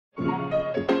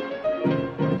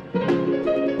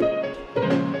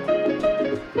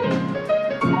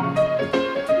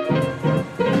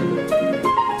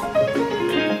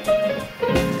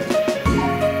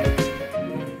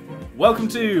Welcome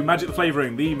to Magic the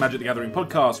Flavouring, the Magic the Gathering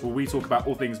podcast, where we talk about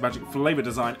all things Magic flavour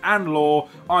design and lore.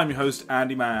 I'm your host,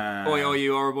 Andy Mann. Oi, oi,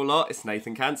 you horrible lot. It's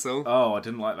Nathan Cancel. Oh, I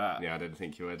didn't like that. Yeah, I didn't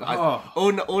think you would. Oh. Do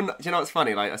you know what's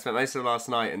funny? Like, I spent most of last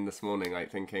night and this morning,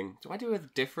 like, thinking, do I do a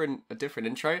different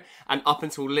intro? And up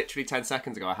until literally 10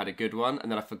 seconds ago, I had a good one,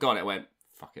 and then I forgot it. I went,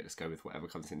 fuck it, let's go with whatever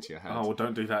comes into your head. Oh, well,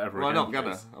 don't do that ever again. I'm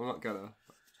not gonna.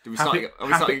 Do we start? Are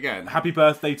we starting again? Happy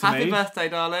birthday to me. Happy birthday,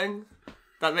 darling.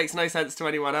 That makes no sense to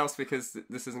anyone else because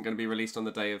this isn't going to be released on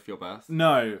the day of your birth.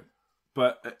 No,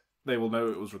 but they will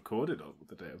know it was recorded on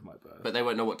the day of my birth. But they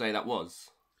won't know what day that was.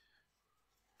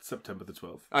 September the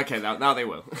 12th. Okay, now they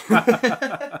will.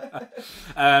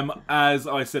 As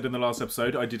I said in the last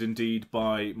episode, I did indeed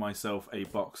buy myself a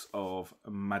box of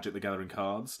Magic the Gathering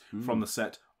cards from the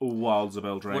set Wilds of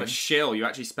Eldraine. What a shill. You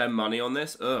actually spend money on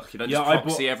this? Ugh, you don't just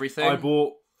proxy everything? I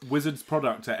bought Wizards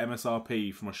product at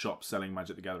MSRP from a shop selling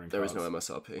Magic the Gathering cards. There is no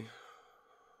MSRP.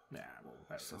 Yeah, well,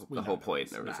 that's the whole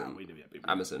point. There isn't.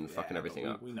 Amazon fucking everything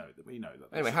up. We know that.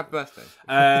 Anyway, happy birthday.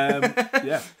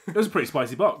 Yeah, it was a pretty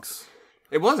spicy box.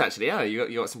 It was actually, yeah.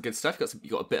 You got some good stuff. You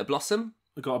got a bit of Blossom.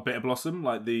 I got a bit of Blossom,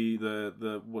 like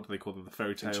the what do they call them? The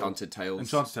fairy tale. Enchanted Tales.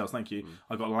 Enchanted Tales, thank you.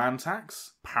 I got Land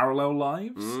Tax, Parallel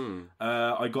Lives.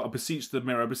 I got a Beseech the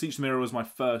Mirror. Beseech the Mirror was my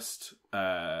first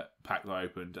pack that I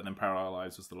opened, and then Parallel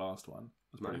Lives was the last one.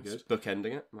 It was pretty good.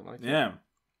 Bookending it. I like it. Yeah.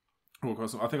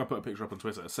 I think I put a picture up on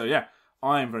Twitter. So yeah,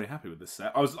 I am very happy with this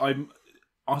set. I'm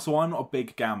not a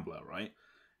big gambler, right?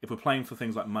 If we're playing for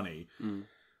things like money,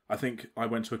 I think I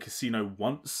went to a casino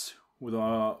once with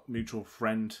our mutual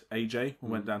friend AJ. We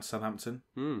went down to Southampton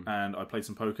and I played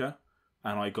some poker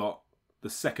and I got the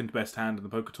second best hand in the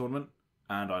poker tournament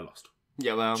and I lost.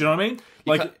 Yeah, well, do you know what I mean?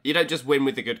 Like, you don't just win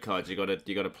with the good cards. You got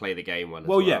to play the game well.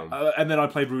 Well, yeah, and then I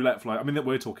played roulette for like. I mean,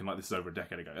 we're talking like this is over a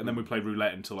decade ago, and then we played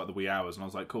roulette until like the wee hours, and I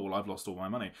was like, cool, I've lost all my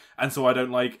money, and so I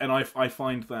don't like. And I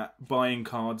find that buying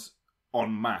cards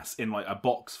en masse in like a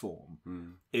box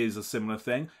form is a similar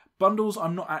thing. Bundles,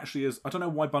 I'm not actually as. I don't know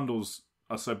why bundles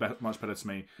are so much better to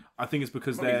me. I think it's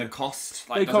because the cost.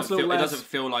 They cost a little less. It doesn't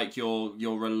feel like you're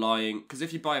relying, because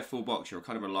if you buy a full box, you're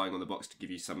kind of relying on the box to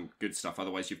give you some good stuff.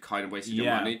 Otherwise, you've kind of wasted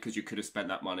your money because you could have spent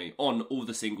that money on all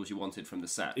the singles you wanted from the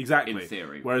set. Exactly. In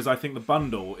theory. Whereas I think the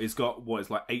bundle is got what is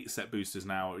like 8 set boosters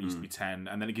now. It used to be 10,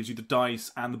 and then it gives you the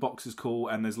dice, and the box is cool,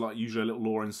 and there's like usually a little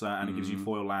lore insert, and it gives you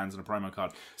foil lands and a promo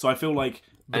card. So I feel like.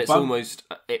 And it's almost.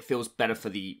 It feels better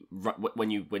for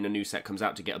when a new set comes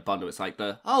out to get a bundle. It's like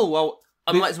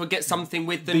I might as well get something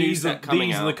with the new set coming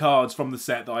out. These are the cards from the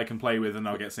set that I can play with and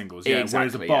I'll get singles. Yeah,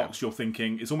 exactly, whereas a box, you're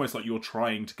thinking, it's almost like you're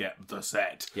trying to get the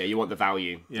set. Yeah, you want the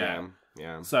value. Yeah.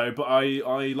 Yeah. So, but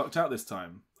I lucked out this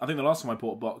time. I think the last time I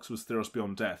bought a box was Theros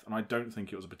Beyond Death, and I don't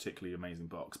think it was a particularly amazing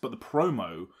box. But the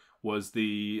promo was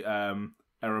the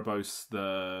Erebos,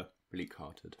 the...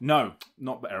 Bleak-Hearted. No,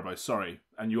 not the Erebos, sorry.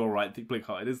 And you're right, the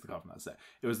Bleak-Hearted is the card from that set.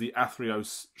 It was the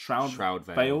Athreos Shroud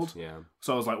Veiled. Yeah.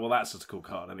 So I was like, well, that's just a cool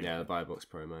card anyway. Yeah, the buy box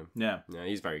promo. Yeah. Yeah,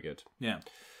 he's very good. Yeah.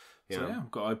 So yeah,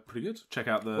 got a pretty good. Check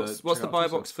out the... What's the buy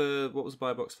box for... What was the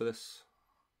buy box for this?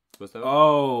 Was there one?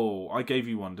 Oh, I gave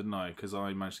you one, didn't I? Because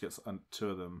I managed to get 2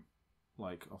 of them,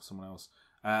 like, off someone else.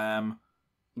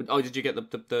 Did you get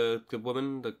the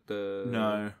woman? The...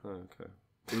 No. Oh, okay.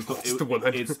 It's the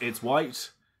woman. It's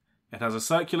white. It has a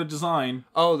circular design.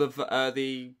 Oh,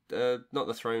 the not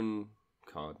the throne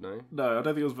card, no? No, I don't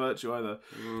think it was Virtue either.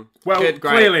 Well, good,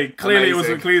 clearly it was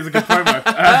a good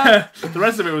promo. The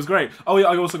rest of it was great. Oh yeah,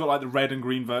 I also got like the red and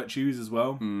green Virtues as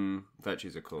well.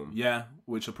 Virtues are cool. Yeah,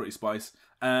 which are pretty spice.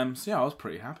 So yeah, I was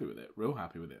pretty happy with it. Real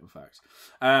happy with it, in fact.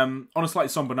 On a slightly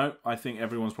somber note, I think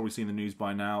everyone's probably seen the news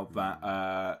by now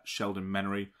that Sheldon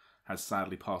Menery has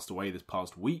sadly passed away this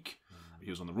past week. He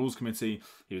was on the rules committee.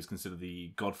 He was considered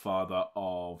the godfather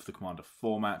of the Commander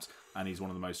format, and he's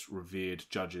one of the most revered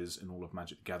judges in all of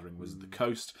Magic the Gathering Wizards of the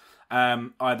Coast.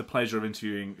 I had the pleasure of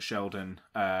interviewing Sheldon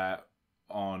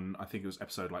on, I think it was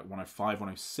episode like 105,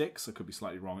 106. I could be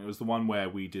slightly wrong. It was the one where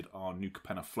we did our New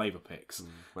Capenna flavor picks.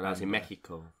 When I was in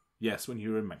Mexico. Yes, when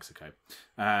you were in Mexico.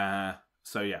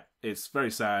 So yeah, it's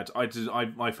very sad. I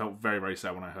felt very, very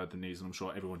sad when I heard the news, and I'm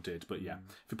sure everyone did. But yeah,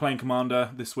 if you're playing Commander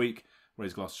this week,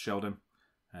 raise a glass to Sheldon.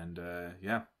 And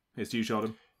yeah, here's to you,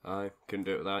 Sheldon. I couldn't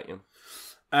do it without you.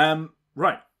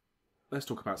 Right, let's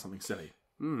talk about something silly.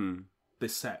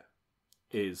 This set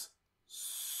is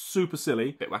super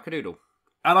silly. Bit wackadoodle.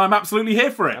 And I'm absolutely here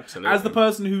for it. Absolutely. As the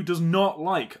person who does not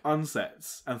like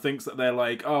unsets and thinks that they're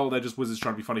like, oh, they're just wizards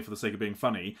trying to be funny for the sake of being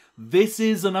funny, this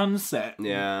is an unset.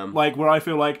 Yeah. Like, where I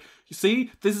feel like, you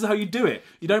see, this is how you do it.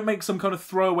 You don't make some kind of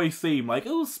throwaway theme, like,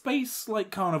 oh, space, like,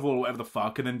 carnival, or whatever the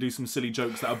fuck, and then do some silly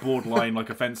jokes that are borderline,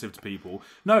 like, offensive to people.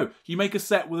 No, you make a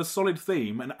set with a solid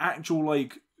theme, an actual,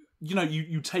 like, you know,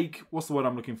 you take, what's the word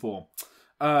I'm looking for?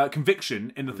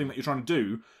 Conviction in the thing that you're trying to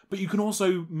do, but you can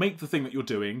also make the thing that you're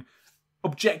doing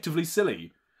objectively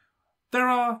silly. There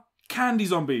are candy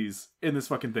zombies in this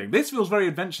fucking thing. This feels very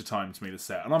Adventure Time to me, this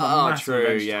set, and I'm a massive true,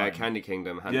 Adventure yeah, Time. Candy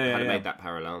Kingdom hadn't made that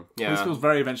parallel. Yeah, This feels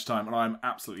very Adventure Time, and I'm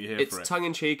absolutely here for it. It's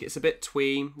tongue-in-cheek, it's a bit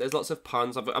twee, there's lots of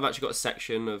puns. I've actually got a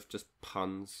section of just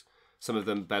puns. Some of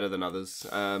them better than others.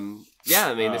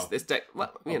 Yeah, I mean, this deck,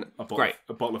 well, you know, great.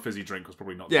 A bottle of fizzy drink was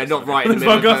probably not. Yeah, not right in the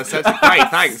middle of the set. Great,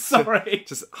 thanks. Sorry.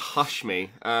 Just hush me.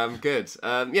 Good.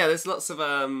 Yeah, there's lots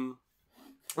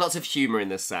of humour in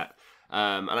this set.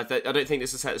 And I don't think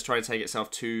this is a set that's trying to take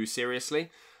itself too seriously.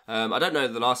 I don't know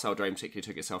the last Eldraine particularly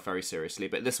took itself very seriously,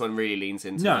 but this one really leans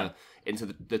into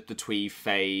the twee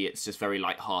fey. It's just very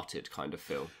light-hearted kind of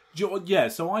feel. Yeah,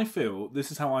 so I feel,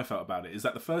 this is how I felt about it, is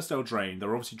that the first Eldraine,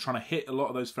 they're obviously trying to hit a lot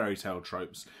of those fairy tale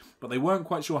tropes, but they weren't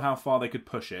quite sure how far they could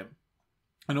push it.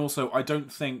 And also, I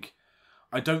don't think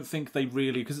they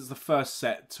really, because it's the first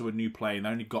set to a new plane, they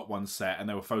only got one set, and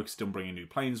they were focused on bringing new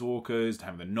planeswalkers,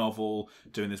 having the novel,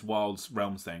 doing this Wild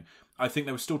Realms thing. I think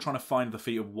they were still trying to find the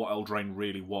feet of what Eldraine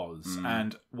really was.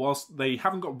 And whilst they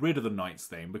haven't got rid of the Knights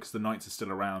thing, because the Knights are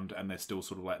still around and they're still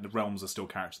sort of like, the realms are still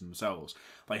characters themselves,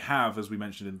 they have, as we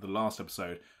mentioned in the last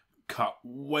episode, cut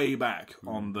way back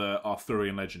on the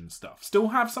Arthurian legend stuff. Still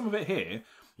have some of it here,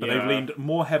 but they've leaned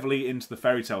more heavily into the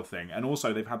fairy tale thing. And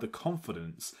also they've had the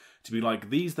confidence to be like,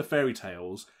 these the fairy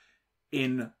tales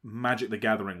in Magic the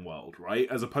Gathering world, right?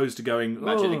 As opposed to going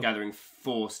Magic the Gathering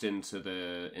forced into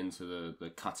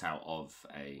the cutout of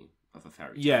a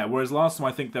fairy tale. Yeah, whereas last time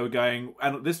I think they were going,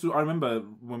 and this I remember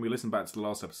when we listened back to the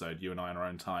last episode, you and I on our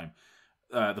own time,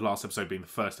 the last episode being the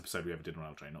first episode we ever did on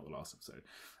Eldraine, not the last episode.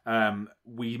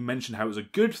 We mentioned how it was a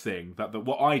good thing that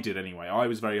what I did anyway. I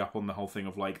was very up on the whole thing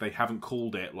of like, they haven't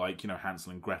called it like, you know,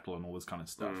 Hansel and Gretel and all this kind of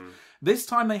stuff. This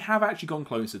time they have actually gone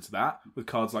closer to that with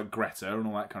cards like Greta and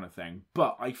all that kind of thing.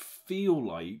 But I feel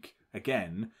like,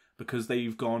 again, because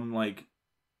they've gone like,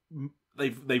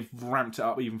 they've ramped it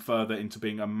up even further into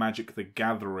being a Magic the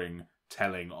Gathering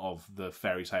telling of the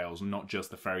fairy tales, not just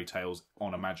the fairy tales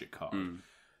on a Magic card.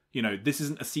 You know, this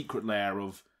isn't a secret lair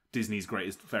of Disney's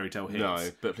greatest fairy tale hits. No,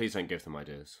 but please don't give them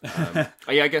ideas.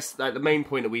 I guess the main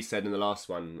point that we said in the last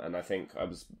one, and I think I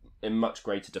was in much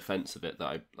greater defence of it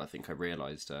that I think I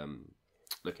realised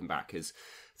looking back, is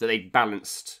that they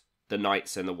balanced the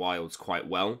Knights and the Wilds quite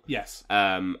well. Yes.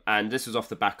 And this was off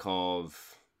the back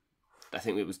of, I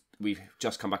think we've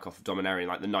just come back off of Dominarian,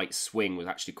 like the Knight swing was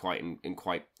actually quite in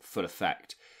quite full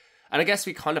effect. And I guess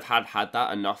we kind of had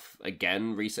that enough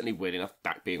again recently, weird enough,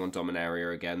 back being on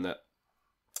Dominaria again, that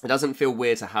it doesn't feel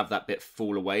weird to have that bit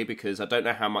fall away, because I don't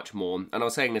know how much more, and I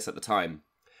was saying this at the time,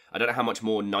 I don't know how much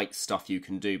more Knight stuff you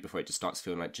can do before it just starts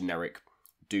feeling like generic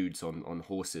dudes on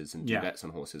horses and dudettes on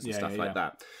horses and stuff like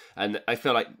that. And I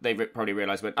feel like they probably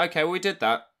realised, okay, well, we did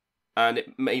that, and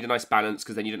it made a nice balance,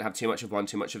 because then you didn't have too much of one,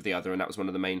 too much of the other, and that was one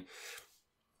of the main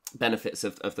benefits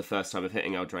of the first time of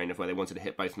hitting Eldraine, of where they wanted to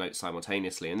hit both notes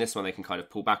simultaneously. And this one they can kind of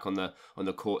pull back on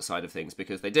the court side of things,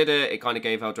 because they did it kind of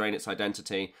gave Eldraine its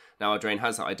identity. Now Eldraine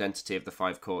has that identity of the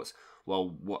 5 courts. Well,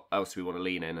 what else do we want to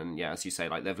lean in? And yeah, as you say,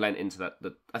 like, they've lent into that.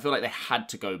 I feel like they had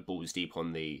to go balls deep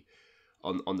on the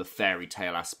fairy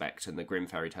tale aspect and the grim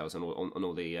fairy tales and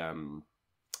all the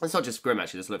it's not just grim,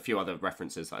 actually. There's a few other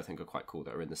references that I think are quite cool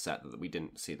that are in the set that we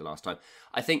didn't see the last time.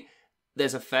 I think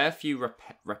there's a fair few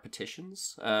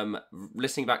repetitions.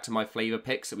 Listening back to my Flavour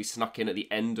picks that we snuck in at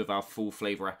the end of our full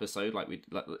Flavour episode,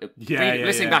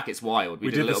 listening back, it's wild.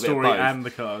 We did a little the story bit of both. And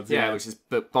the cards, which is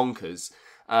bonkers.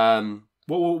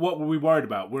 What were we worried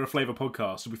about? We're a Flavour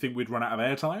podcast. Did we think we'd run out of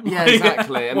airtime? Yeah,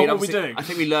 exactly. I mean, what were we doing? I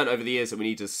think we learned over the years that we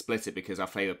need to split it, because our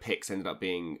Flavour picks ended up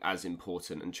being as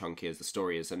important and chunky as the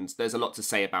story is. And there's a lot to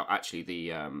say about actually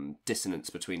the dissonance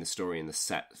between the story and the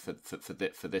set for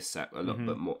this set, a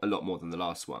lot more than the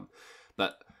last one.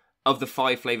 But of the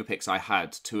 5 Flavour picks I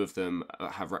had, 2 of them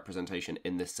have representation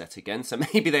in this set again. So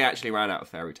maybe they actually ran out of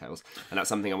fairy tales, and that's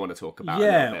something I want to talk about.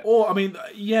 Yeah, or I mean,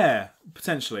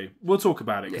 potentially we'll talk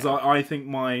about it, because I think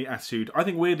my attitude. I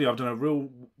think weirdly I've done a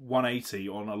real 180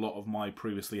 on a lot of my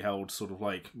previously held sort of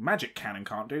like Magic canon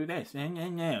can't do this.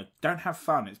 No, don't have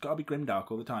fun. It's got to be grimdark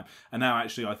all the time. And now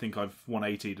actually I think I've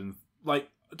 180'd and like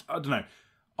I don't know.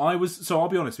 I'll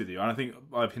be honest with you, and I think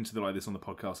I've hinted like this on the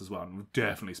podcast as well, and we've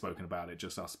definitely spoken about it,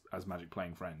 just us as Magic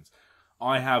playing friends.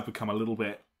 I have become a little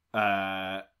bit,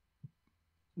 not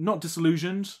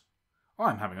disillusioned.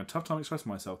 I'm having a tough time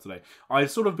expressing myself today. I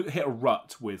sort of hit a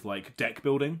rut with, like, deck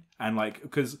building, and, like,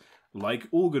 because, like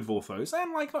all good Vorthos,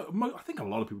 and, like, I think a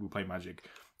lot of people who play Magic,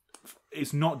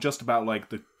 it's not just about, like,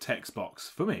 the text box.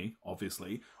 For me,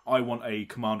 obviously, I want a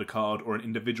commander card or an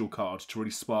individual card to really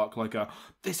spark, like,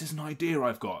 this is an idea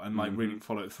I've got, and, like, really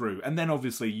follow it through. And then,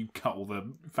 obviously, you cut all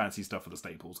the fancy stuff for the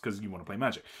staples, because you want to play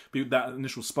Magic. But that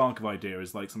initial spark of idea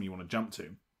is, like, something you want to jump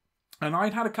to. And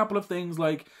I'd had a couple of things,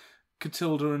 like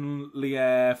Catilda and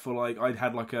Lier for, like, I'd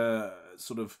had, like, a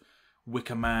sort of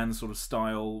Wicker Man sort of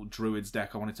style Druids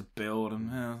deck I wanted to build,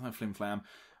 and flim flam.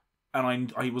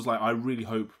 And I was like, I really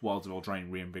hope Wilds of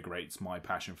Eldraine reinvigorates my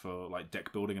passion for, like,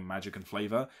 deck building and Magic and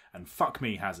Flavour, and fuck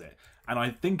me, has it. And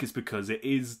I think it's because it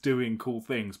is doing cool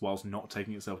things whilst not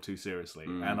taking itself too seriously.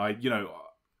 And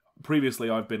previously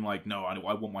I've been like, no,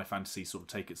 I want my fantasy sort of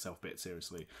take itself a bit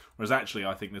seriously. Whereas actually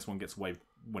I think this one gets away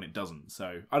when it doesn't.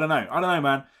 So, I don't know,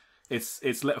 man.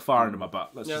 It's lit a fire under my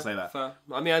butt, let's just say that. Fair.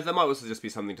 I mean, there might also just be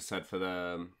something to said for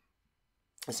the...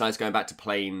 It's nice going back to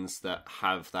planes that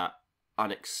have that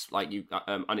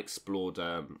unexplored,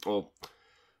 or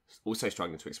also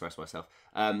struggling to express myself,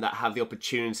 that have the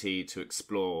opportunity to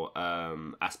explore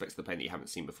aspects of the plane that you haven't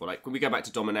seen before. Like, when we go back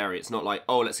to Dominaria, it's not like,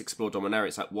 oh, let's explore Dominaria.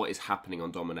 It's like, what is happening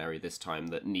on Dominaria this time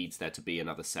that needs there to be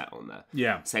another set on there?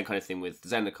 Yeah. Same kind of thing with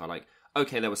Zendikar. Like,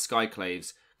 okay, there were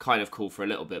Skyclaves, kind of cool for a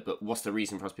little bit, but what's the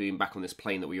reason for us being back on this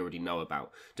plane that we already know about?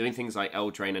 Doing things like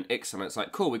Eldraine and Ixalan, it's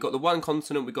like, cool, we've got the one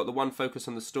continent, we've got the one focus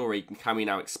on the story, can we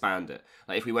now expand it?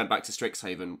 Like, if we went back to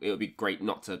Strixhaven, it would be great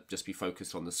not to just be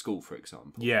focused on the school, for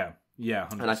example. Yeah,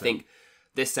 100%. And I think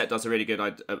this set does a really good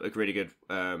effort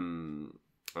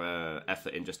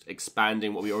in just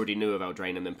expanding what we already knew of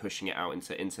Eldraine and then pushing it out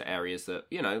into areas that,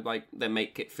 like, they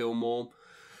make it feel more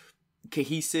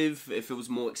cohesive. It feels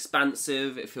more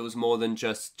expansive. It feels more than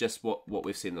just what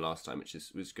we've seen the last time, which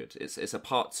was good. It's a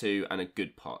part 2 and a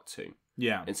good part 2.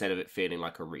 Yeah. Instead of it feeling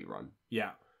like a rerun.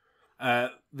 Yeah.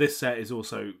 This set is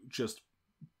also just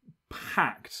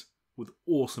packed with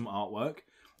awesome artwork.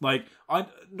 Like,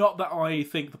 not that I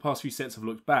think the past few sets have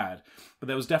looked bad, but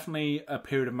there was definitely a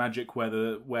period of Magic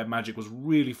where Magic was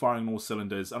really firing on all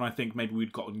cylinders, and I think maybe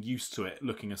we'd gotten used to it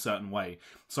looking a certain way.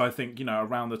 So I think,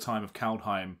 around the time of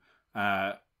Kaldheim,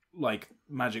 like,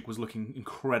 Magic was looking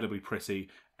incredibly pretty.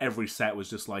 Every set was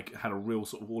just, like, had a real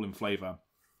sort of all-in flavour.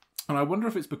 And I wonder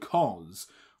if it's because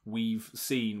we've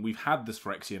had this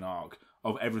Phyrexian arc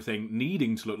of everything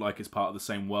needing to look like it's part of the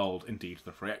same world, indeed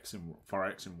the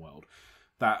Phyrexian world,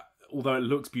 that although it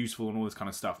looks beautiful and all this kind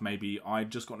of stuff, maybe I'd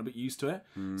just gotten a bit used to it.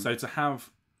 So to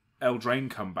have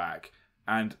Eldraine come back,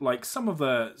 and, like, some of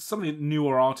the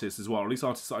newer artists as well, or at least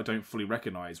artists that I don't fully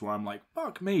recognise, where I'm like,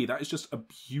 fuck me, that is just a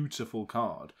beautiful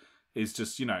card. Is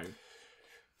just,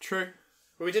 True.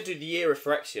 Well, we did do the Year of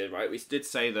Phyrexia, right? We did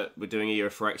say that we're doing a Year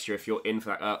of Phyrexia. If you're in for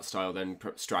that art style, then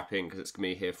strap in, because it's going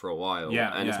to be here for a while.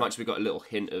 Yeah, and as much as we got a little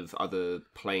hint of other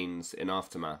planes in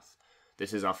Aftermath,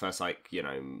 this is our first, like,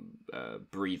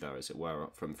 breather, as it were,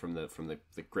 from the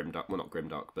grimdark, well, not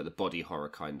grimdark, but the body horror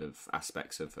kind of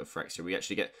aspects of Phyrexia. We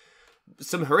actually get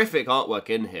some horrific artwork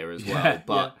in here as well,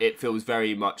 but it feels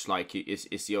very much like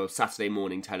it's your Saturday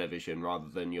morning television rather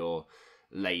than your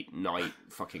late night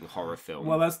fucking horror film.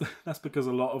 Well, that's because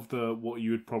a lot of what you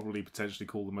would probably potentially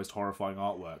call the most horrifying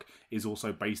artwork is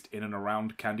also based in and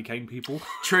around candy cane people.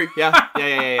 True, yeah.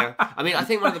 I mean, I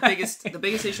think one of the biggest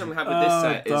issue I'm having with this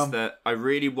set is that I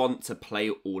really want to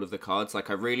play all of the cards. Like,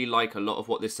 I really like a lot of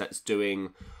what this set's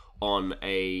doing on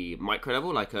a micro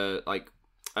level,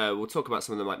 we'll talk about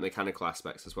some of the, like, mechanical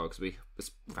aspects as well, because we've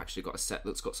actually got a set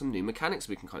that's got some new mechanics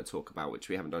we can kind of talk about, which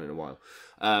we haven't done in a while.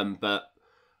 But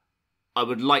I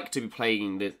would like to be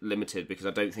playing limited, because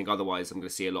I don't think otherwise I'm going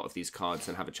to see a lot of these cards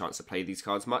and have a chance to play these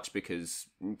cards much, because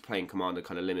playing Commander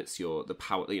kind of limits the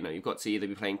power. You've got to either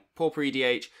be playing Pauper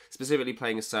EDH, specifically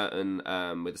playing a certain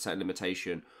with a certain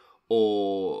limitation,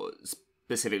 or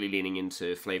specifically leaning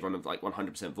into Flavour on, like,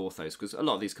 100% Vorthos, because a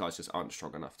lot of these cards just aren't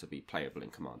strong enough to be playable in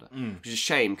Commander. Which is a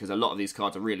shame, because a lot of these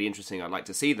cards are really interesting. I'd like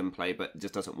to see them play, but it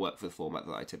just doesn't work for the format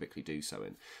that I typically do so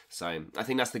in. So I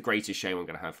think that's the greatest shame I'm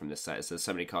going to have from this set, is there's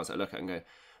so many cards that I look at and go,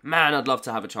 man, I'd love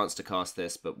to have a chance to cast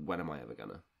this, but when am I ever going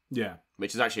to? Yeah.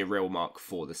 Which is actually a real mark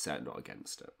for the set, not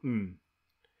against it.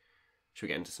 Should we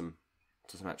get into some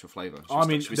actual flavour?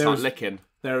 Should we start licking?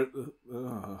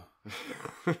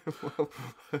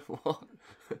 What?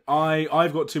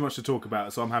 I've got too much to talk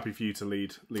about, so I'm happy for you to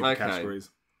lead the categories.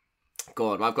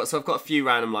 God, I've got a few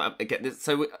random, like, again.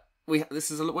 So we're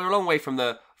a long way from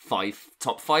the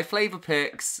top 5 flavour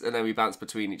picks, and then we bounce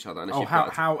between each other. And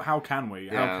how can we?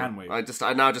 How can we?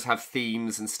 I now just have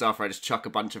themes and stuff where I just chuck a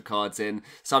bunch of cards in,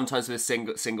 sometimes with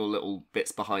single little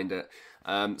bits behind it.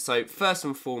 So first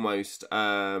and foremost,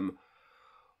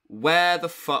 where the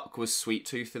fuck was Sweet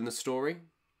Tooth in the story?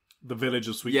 The village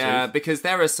of Sweet Tooth. Yeah, because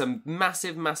there are some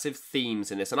massive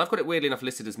themes in this, and I've got it weirdly enough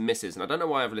listed as misses, and I don't know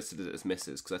why I've listed it as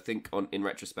misses, because I think in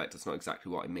retrospect that's not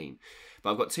exactly what I mean.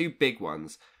 But I've got 2 big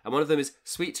ones, and one of them is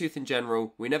Sweet Tooth in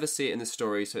general. We never see it in the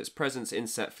story, so its presence in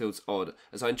set feels odd,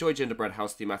 as I enjoy Gingerbread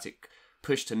House thematic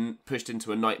pushed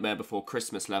into a Nightmare Before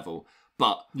Christmas level,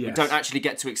 but we don't actually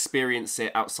get to experience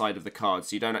it outside of the cards.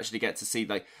 So you don't actually get to see,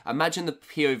 like, imagine the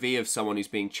POV of someone who's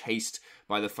being chased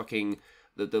by the fucking...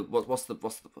 The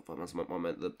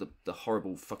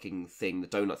horrible fucking thing, the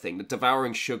donut thing, the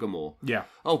devouring Sugarmore. Yeah.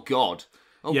 Oh god.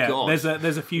 God.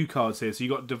 There's a few cards here. So you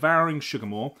got devouring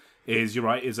Sugarmore. You're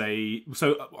right.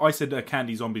 So I said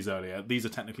candy zombies earlier. These are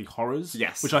technically horrors.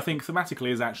 Yes. Which I think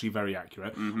thematically is actually very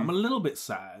accurate. Mm-hmm. I'm a little bit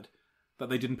sad that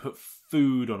they didn't put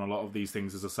food on a lot of these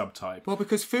things as a subtype. Well,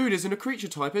 because food isn't a creature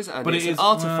type, is it? But it's an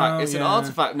artifact. Well, it's an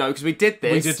artifact. No, because we did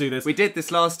this. We did do this. We did this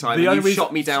last time, and you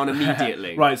shot me down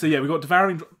immediately. Right, so we've got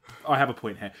devouring... I have a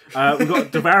point here. We've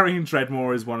got devouring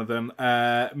Dreadmore is one of them.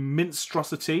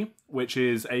 Minstrosity, which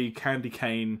is a candy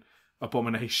cane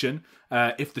abomination.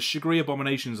 If the sugary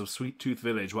abominations of Sweet Tooth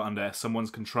Village were under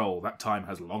someone's control, that time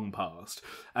has long passed.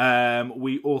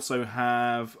 We also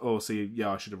have... I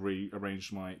should have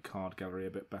rearranged my card gallery a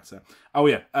bit better.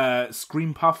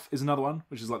 Scream Puff is another one,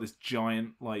 which is like this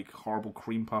giant, like, horrible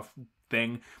cream puff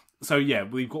thing. So,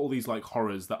 we've got all these, like,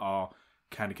 horrors that are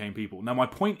candy cane people. Now, my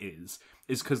point is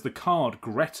because the card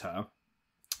Greta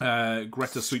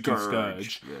Sweet Tooth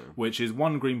Scourge, which is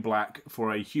 1 green black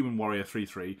for a human warrior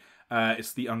 3/3.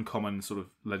 It's the uncommon sort of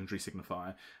legendary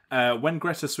signifier. When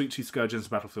Greta Sweet Tooth Scourge enters the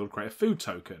battlefield, create a food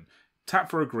token. Tap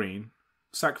for a green,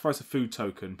 sacrifice a food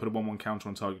token, put a 1/1 counter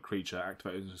on target creature,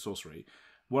 activate it as a sorcery.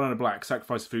 1 and a black,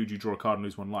 sacrifice a food, you draw a card and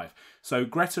lose 1 life. So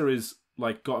Greta is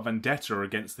like got a vendetta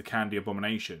against the candy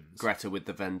abominations. Greta with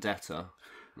the vendetta.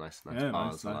 Nice.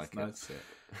 Nice.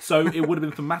 So it would have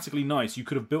been thematically nice. You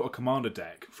could have built a commander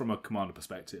deck from a commander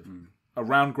perspective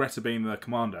around Greta being the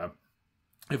commander.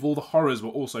 If all the horrors were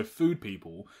also food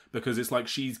people, because it's like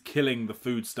she's killing the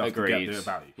food stuff to get the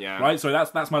value. Yeah. Right? So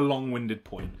that's my long-winded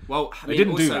point. Well, they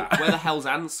didn't do that. Where the hell's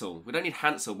Ansel? We don't need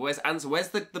Hansel. Where's Ansel? Where's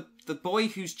the boy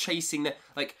who's chasing the...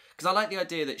 Like, because I like the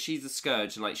idea that she's the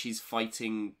Scourge and like she's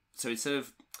fighting... So instead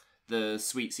of the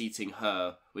sweets eating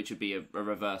her, which would be a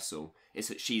reversal, it's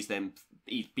that she's then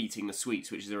beating the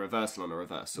sweets, which is a reversal on a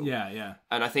reversal. Yeah.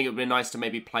 And I think it would be nice to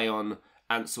maybe play on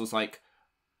Ansel's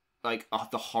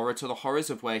the horror to the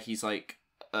horrors of where he's like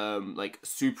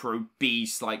super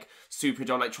obese, like super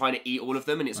John, like trying to eat all of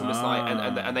them, and it's almost like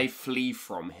and they flee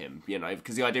from him,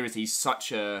 because the idea is he's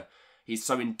so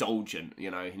indulgent,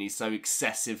 and he's so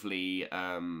excessively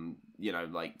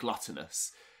like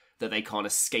gluttonous that they can't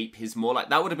escape his more. Like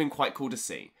that would have been quite cool to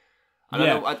see.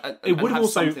 It would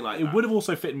have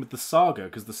also fit in with the saga,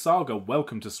 because the saga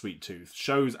Welcome to Sweet Tooth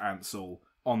shows Ansel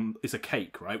it's a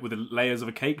cake, right? With the layers of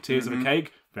a cake, tiers of a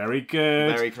cake. Very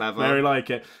good. Very clever. Very like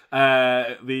it.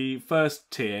 The first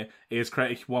tier is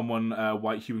create a 1/1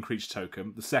 white human creature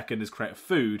token. The second is create a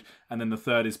food. And then the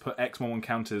third is put X 1/1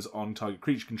 counters on target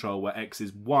creature control, where X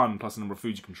is 1 plus the number of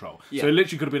foods you control. Yeah. So it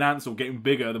literally could have been Ansel getting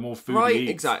bigger the more food he eats. Right,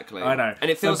 exactly. I know.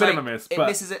 And it feels like it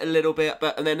misses it a little bit.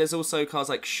 And then there's also cards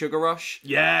like Sugar Rush.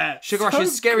 Yeah. Sugar Rush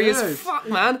is scary as fuck,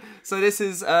 man. So this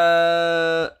is...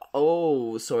 Brent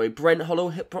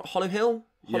Hollowhill?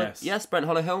 Yes, Brent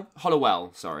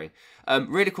Hollowell, sorry.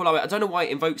 Really cool. I don't know why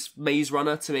it invokes Maze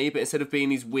Runner to me, but instead of being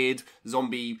these weird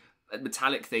zombie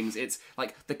metallic things, it's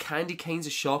like the candy canes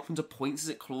are sharpened to points as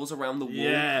it claws around the wall.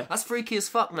 Yeah. That's freaky as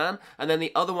fuck, man. And then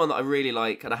the other one that I really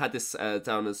like, and I had this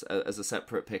down as a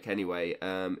separate pick anyway,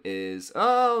 is...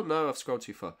 Oh, no, I've scrolled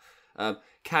too far.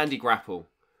 Candy Grapple.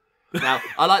 Now,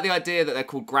 I like the idea that they're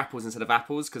called grapples instead of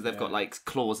apples, because they've got like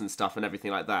claws and stuff and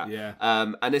everything like that. Yeah.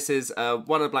 And this is 1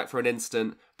 and a black for an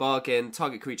instant. Bargain.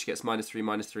 Target creature gets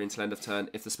 -3/-3 until end of turn.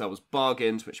 If the spell was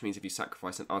bargained, which means if you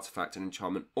sacrifice an artifact, an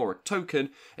enchantment, or a token,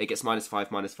 it gets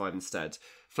 -5/-5 instead.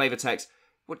 Flavor text.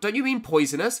 What, don't you mean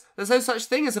poisonous? There's no such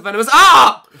thing as a venomous...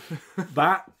 Ah!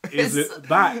 That is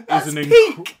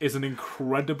an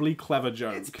incredibly clever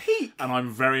joke. It's peak. And I'm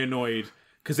very annoyed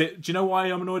Because do you know why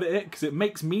I'm annoyed at it? Because it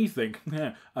makes me think,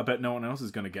 yeah, I bet no one else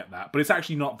is going to get that. But it's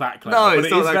actually not that clever. No, but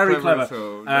it's not that very clever clever. at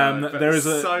all. No, but there is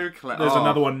so clever. There's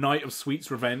another one, Knight of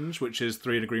Sweet's Revenge, which is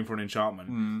 3 and a green for an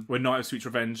enchantment. When Knight of Sweet's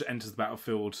Revenge enters the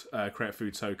battlefield, create a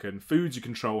food token. Foods you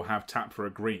control have tap for a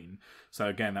green. So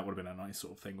again, that would have been a nice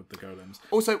sort of thing with the golems.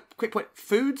 Also, quick point: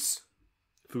 foods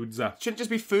Foodza. shouldn't just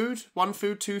be food. 1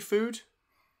 food, 2 food.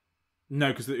 No,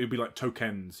 because it would be like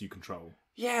tokens you control.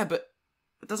 Yeah, but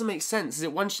it doesn't make sense. Is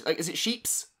it one? Is it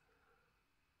sheeps?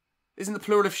 Isn't the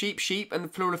plural of sheep, and the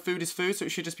plural of food is food, so it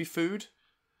should just be food?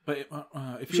 But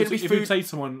if you say to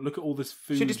someone, look at all this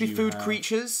food, should it just be food have.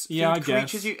 creatures? Yeah, food I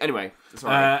guess. Creatures anyway, that's all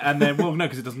right. And then, well, no,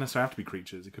 because it doesn't necessarily have to be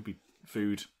creatures. It could be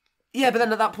food. Yeah, but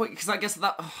then at that point, because I guess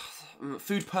that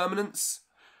food permanence.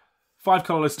 5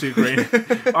 colourless, 2 green.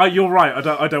 You're right. I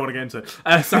don't want to get into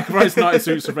it. Sacrifice Knight of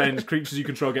Sweet's Revenge. Creatures you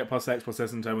control get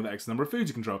 +X in turn with X number of foods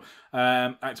you control.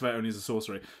 Activate only as a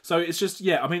sorcery. So it's just,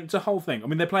 yeah, I mean, it's a whole thing. I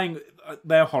mean, they're playing,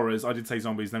 they're horrors. I did say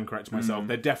zombies, then correct myself.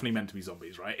 They're definitely meant to be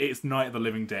zombies, right? It's Night of the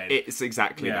Living Dead. It's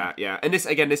exactly that, yeah. And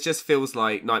this just feels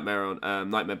like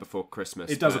Nightmare Before Christmas.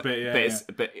 It does a bit, yeah.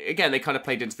 But again, they kind of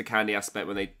played into the candy aspect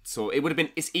when they saw, it would have been,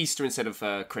 it's Easter instead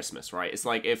of Christmas, right? It's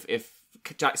like if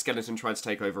Jack Skellington tried to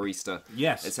take over Easter.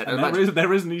 Yes, and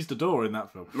there is an Easter door in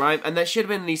that film. Right, and there should have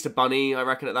been an Easter bunny, I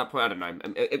reckon, at that point. I don't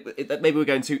know. Maybe we're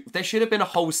going to... There should have been a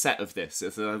whole set of this,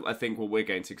 is I think what we're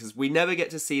going to, because we never get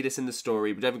to see this in the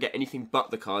story. We never get anything but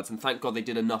the cards, and thank God they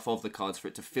did enough of the cards for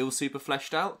it to feel super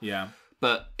fleshed out. Yeah.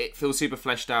 But it feels super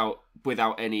fleshed out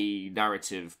without any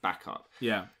narrative backup.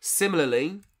 Yeah.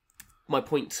 Similarly, my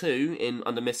point 2 in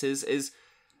Under Misses is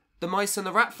the mice and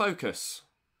the rat focus.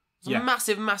 It's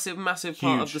a massive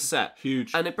part of the set.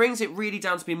 Huge. And it brings it really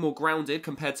down to being more grounded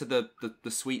compared to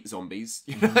the sweet zombies.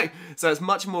 You know? So it's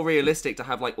much more realistic to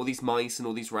have like all these mice and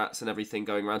all these rats and everything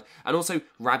going around. And also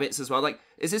rabbits as well. Like,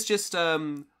 is this just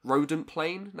rodent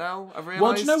plane now, I've realised?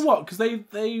 Well, do you know what? Because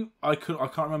I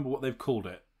can't remember what they've called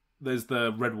it. There's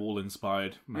the Redwall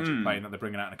inspired magic plane that they're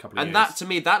bringing out in a couple of years. And that, to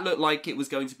me, that looked like it was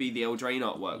going to be the Eldraine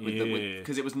artwork.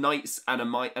 Because it was knights and a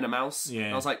mouse. Yeah.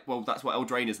 And I was like, well, that's what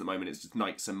Eldraine is at the moment. It's just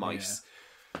knights and mice.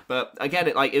 Yeah. But again,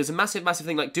 it was a massive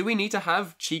thing. Like, do we need to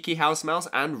have Cheeky House Mouse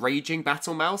and Raging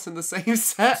Battle Mouse in the same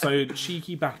set? So,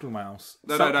 Cheeky Battle Mouse.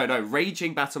 No.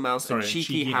 Raging Battle Mouse and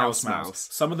Cheeky House Mouse.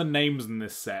 Some of the names in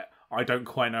this set, I don't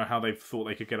quite know how they thought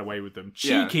they could get away with them.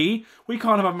 Cheeky? We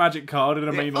can't have a magic card in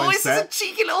a mainline set. This is a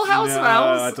cheeky little house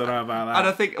mouse. I don't know about that. And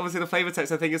I think, obviously, the flavour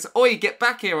text, I think, is, oi, get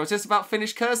back here. I was just about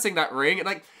finished cursing that ring. And,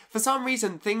 like, for some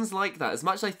reason, things like that, as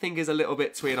much as I think is a little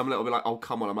bit twee, and I'm a little bit like, oh,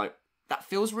 come on. I'm like, that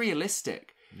feels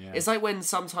realistic. Yeah. It's like when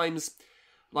sometimes...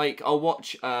 Like, I'll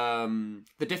watch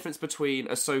the difference between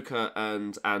Ahsoka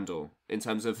and Andor in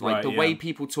terms of, like, the way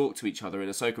people talk to each other in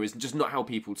Ahsoka is just not how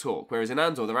people talk. Whereas in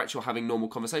Andor, they're actually having normal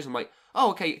conversation. I'm like, oh,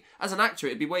 okay, as an actor,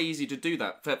 it'd be way easier to do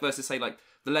that versus, say, like,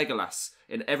 the Legolas.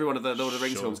 In every one of the Lord of the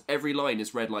Rings films, every line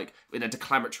is read, like, in a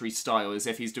declamatory style, as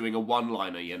if he's doing a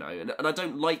one-liner, you know? And I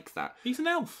don't like that. He's an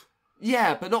elf.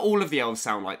 Yeah, but not all of the elves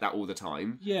sound like that all the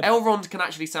time. Yeah, Elrond can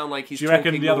actually sound like he's talking. Do you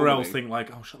reckon the other elves think like,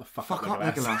 oh, shut the fuck up,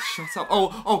 Legolas, shut up.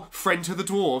 Oh, friend to the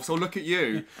dwarves, oh, look at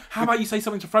you. How about you say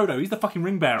something to Frodo? He's the fucking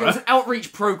ring bearer. It was an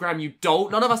outreach program, you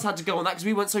dolt. None of us had to go on that because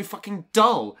we weren't so fucking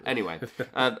dull. Anyway,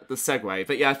 the segue.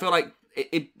 But yeah, I feel like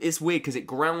it's weird because it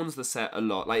grounds the set a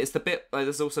lot. Like, it's the bit, like,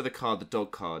 there's also the card, the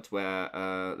dog card, where,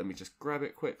 let me just grab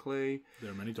it quickly.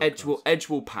 There are many dog cards.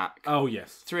 Edgewall pack. Oh,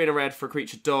 yes. 3 and a red for a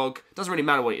creature dog. Doesn't really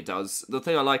matter what it does. The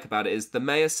thing I like about it is the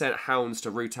mayor sent hounds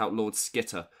to root out Lord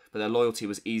Skitter, but their loyalty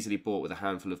was easily bought with a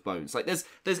handful of bones. Like,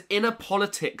 there's inner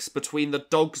politics between the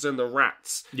dogs and the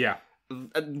rats. Yeah.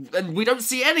 And we don't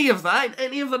see any of that in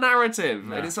any of the narrative.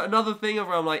 No. And it's another thing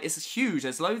where I'm like, it's huge.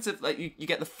 There's loads of, like, you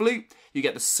get the flute, you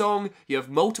get the song, you have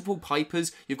multiple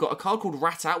pipers, you've got a card called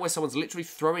Rat Out where someone's literally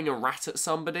throwing a rat at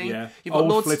somebody. Yeah. You've got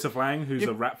Old Flitterfang, who's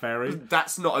a rat fairy.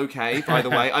 That's not okay, by the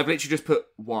way. I've literally just put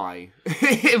why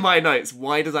in my notes.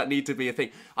 Why does that need to be a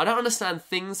thing? I don't understand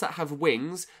things that have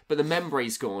wings, but the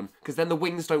membrane's gone, because then the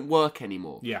wings don't work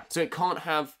anymore. Yeah. So it can't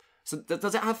have... So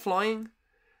does it have flying?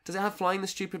 Does it have flying, the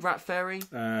stupid rat fairy?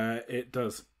 It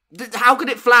does. How can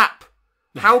it flap?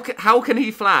 How can he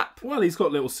flap? Well, he's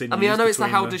got little sinews. I mean, I know it's the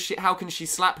how can she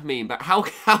slap meme, but how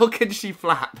can she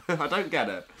flap? I don't get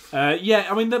it. Yeah,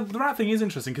 I mean, the rat thing is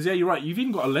interesting, because, yeah, you're right. You've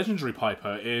even got a legendary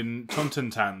piper in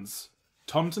Tontentans.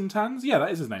 Tontentans? Yeah,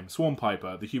 that is his name. Swarm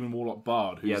Piper, the human warlock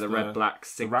bard. Who's the red-black...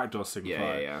 The Rakdos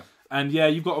signifier. Yeah. And yeah,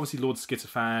 you've got obviously Lord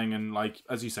Skitterfang, and, like,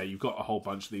 as you say, you've got a whole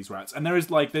bunch of these rats. And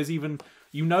there's even,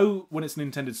 you know, when it's an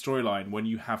intended storyline, when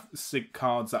you have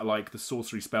cards that are like the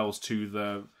sorcery spells to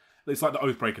the it's like the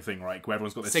Oathbreaker thing, right? Where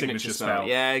everyone's got their signature spell.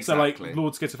 Yeah, exactly. So like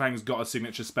Lord Skitterfang's got a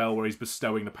signature spell where he's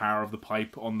bestowing the power of the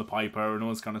pipe on the piper and all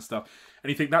this kind of stuff. And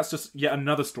you think that's just yet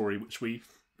another story which we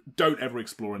don't ever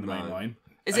explore in the main line.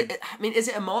 Is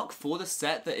it a mark for the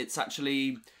set that it's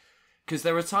actually... Because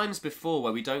there are times before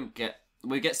where we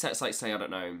get sets like, say, I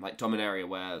don't know, like Dominaria,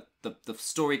 where the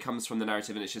story comes from the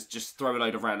narrative and it's just throw a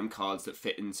load of random cards that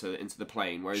fit into the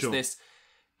plane. Whereas this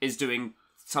is doing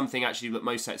something actually that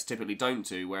most sets typically don't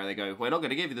do, where they go, we're not going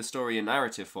to give you the story in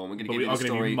narrative form, we're going to give you the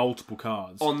story... Give you multiple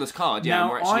cards. On this card, yeah. Now,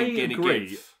 and we're actually I going to agree.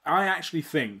 give... I actually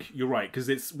think you're right, because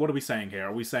it's... What are we saying here?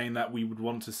 Are we saying that we would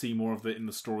want to see more of it in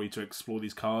the story to explore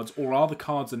these cards? Or are the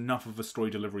cards enough of a story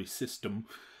delivery system?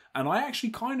 And I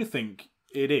actually kind of think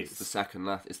it is. It's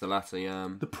the latter, yeah.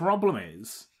 The problem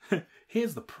is...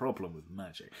 here's the problem with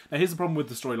Magic. Now, here's the problem with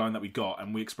the storyline that we got,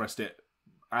 and we expressed it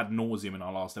ad nauseum in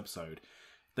our last episode.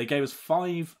 They gave us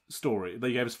 5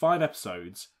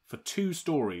 episodes for 2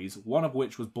 stories, one of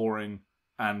which was boring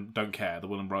and don't care, the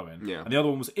Will and Rowan. Yeah. And the other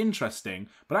one was interesting,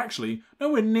 but actually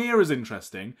nowhere near as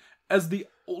interesting as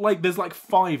there's like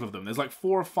 5 of them. There's like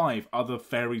 4 or 5 other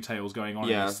fairy tales going on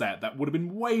in the set that would have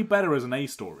been way better as an A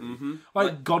story. Mm-hmm.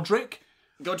 Like Godric,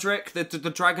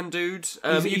 the dragon dude.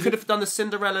 You could have done the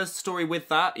Cinderella story with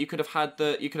that. You could have had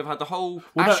the whole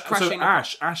Ash crashing.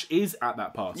 So Ash is at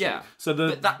that party. Yeah. So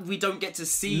but that we don't get to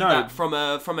see that from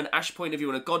an Ash point of view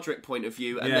and a Godric point of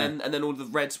view, and then all the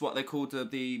Reds, what they're called,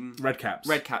 the Red Caps.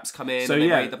 Red Caps come in. So and they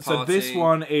raid the party. So this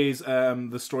one is the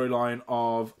storyline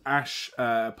of Ash,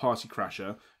 party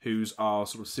crasher, who's our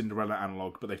sort of Cinderella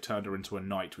analogue, but they've turned her into a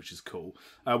knight, which is cool.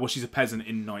 Well, she's a peasant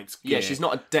in knight's gear. Yeah, she's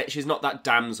not that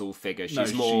damsel figure.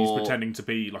 She's she's pretending to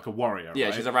be like a warrior. Yeah,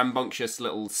 right? She's a rambunctious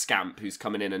little scamp who's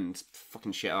coming in and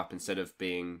fucking shit up instead of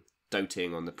being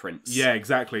doting on the prince. Yeah,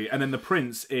 exactly. And then the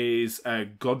prince is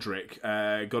Godric,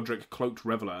 Cloaked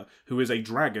Reveler, who is a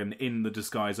dragon in the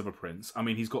disguise of a prince. I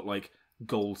mean, he's got like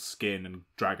gold skin and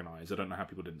dragon eyes. I don't know how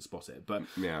people didn't spot it, but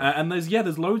and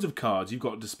there's loads of cards. You've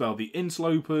got Dispel the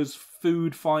Interlopers.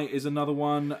 Food Fight is another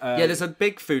one. There's a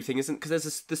big food thing, isn't? Because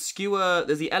there's the skewer.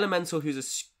 There's the elemental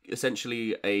who's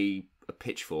essentially a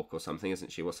pitchfork or something,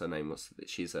 isn't she? What's her name?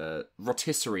 She's a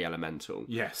rotisserie elemental.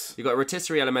 Yes. You've got a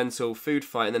rotisserie elemental, Food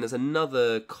Fight, and then there's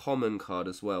another common card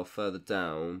as well further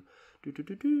down.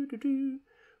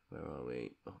 Where are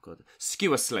we? Oh god,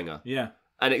 Skewer Slinger. Yeah.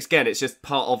 And it's just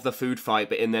part of the food fight,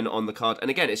 but then on the card. And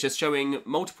again, it's just showing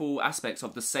multiple aspects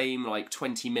of the same,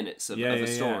 20 minutes of a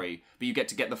story. But you get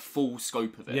to get the full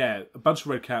scope of it. Yeah, a bunch of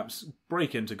red caps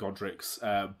break into Godric's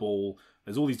ball.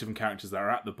 There's all these different characters that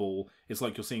are at the ball. It's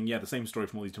like you're seeing, the same story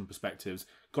from all these different perspectives.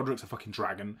 Godric's a fucking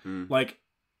dragon.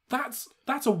 That's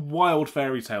a wild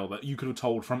fairy tale that you could have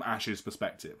told from Ash's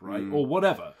perspective, right? Or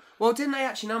whatever. Well, didn't they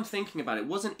actually, now I'm thinking about it,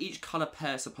 wasn't each colour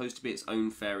pair supposed to be its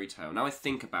own fairy tale? Now I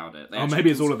think about it.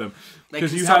 Maybe it's all of them. They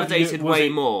consolidated way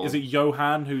more. Is it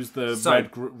Johan, who's the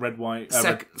red, white...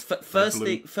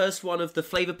 First one of the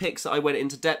flavour picks that I went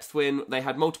into depth with, they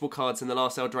had multiple cards in the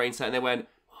last Eldraine set, and they went...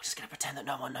 We're just going to pretend that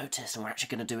no one noticed, and we're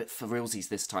actually going to do it for realsies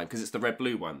this time, because it's the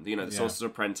red-blue one, the Sorcerer's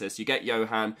Apprentice. You get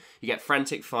Johan, you get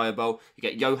Frantic Fireball, you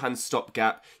get Johan's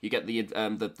Stopgap, you get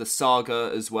the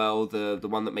Saga as well, the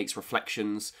one that makes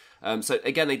reflections. So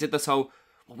again, they did this whole...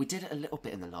 Well, we did it a little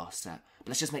bit in the last set, but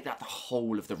let's just make that the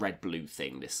whole of the red-blue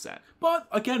thing this set. But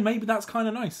again, maybe that's kind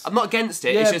of nice. I'm not against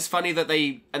it. Yeah. It's just funny that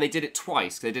they did it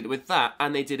twice. They did it with that,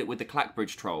 and they did it with the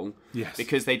Clackbridge Troll. Yes.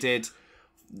 Because they did...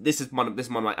 This is one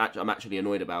I'm actually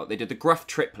annoyed about. They did the Gruff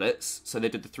triplets, so they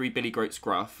did the 3 Billy Goats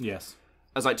Gruff. Yes.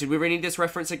 I was like, did we really need this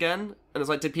reference again? And I was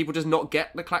like, did people just not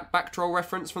get the Clackback Troll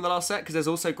reference from the last set? Because there's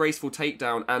also Graceful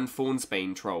Takedown and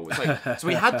Thornsbane Troll. It's like, so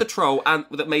we had the troll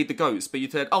that made the goats, but you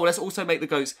said, let's also make the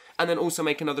goats, and then also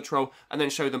make another troll, and then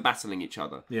show them battling each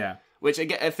other. Yeah. Which,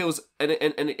 again, it feels... And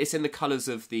it's in the colours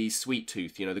of the Sweet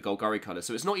Tooth, the Golgari colour.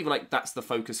 So it's not even like that's the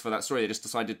focus for that story. They just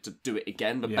decided to do it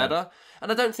again, but better.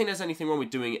 And I don't think there's anything wrong with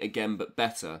doing it again, but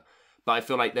better. But I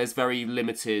feel like there's very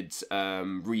limited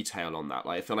retail on that.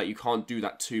 Like, I feel like you can't do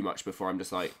that too much before I'm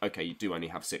just like, okay, you do only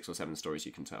have 6 or 7 stories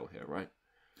you can tell here, right?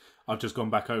 I've just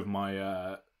gone back over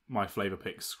my... my flavour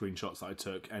picks screenshots that I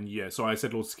took, and so I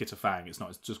said Lord Skitterfang.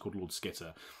 It's just called Lord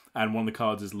Skitter, and one of the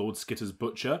cards is Lord Skitter's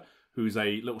Butcher, who's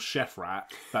a little chef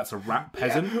rat that's a rat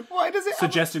peasant. Why does it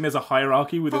suggesting there's a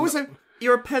hierarchy within? But also,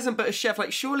 you're a peasant but a chef.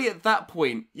 Like, surely at that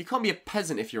point you can't be a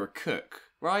peasant if you're a cook,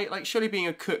 right? Like, surely being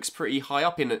a cook's pretty high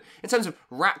up in terms of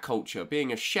rat culture.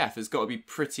 Being a chef has got to be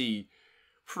pretty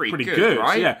good,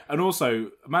 right? Yeah. And also,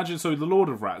 imagine, the Lord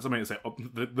of Rats, I mean, it's like,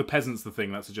 the peasant's the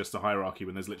thing that suggests a hierarchy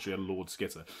when there's literally a Lord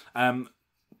Skitter.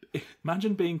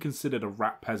 Imagine being considered a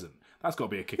rat peasant. That's got to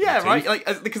be a kick in Yeah, the right. teeth.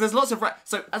 Like because there's lots of rats.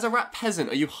 So as a rat peasant,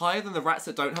 are you higher than the rats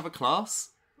that don't have a class?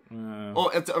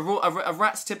 Or a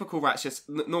rat's typical rat's just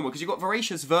normal, because you've got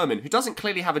voracious vermin who doesn't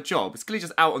clearly have a job. It's clearly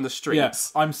just out on the streets.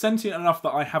 Yes, I'm sentient enough that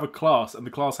I have a class, and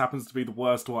the class happens to be the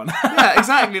worst one. Yeah,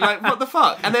 exactly. Like, what the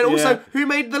fuck? And then also, who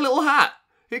made the little hat?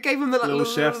 Who gave him the little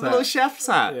chef's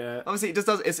hat? Yeah. Obviously, it just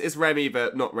does. It's Remy,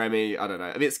 but not Remy. I don't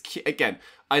know. I mean, again,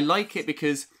 I like it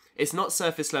because it's not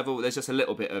surface level. There's just a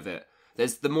little bit of it.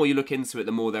 The more you look into it,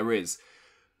 the more there is.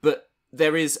 But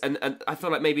there is, and I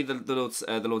feel like maybe the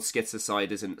Lord Skitter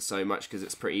side isn't so much, because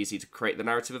it's pretty easy to create the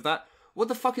narrative of that. What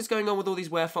the fuck is going on with all these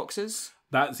werefoxes?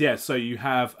 So you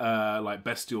have like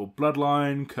Bestial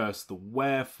Bloodline, Curse the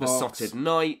Werefox,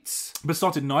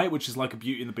 Besotted Knight, which is like a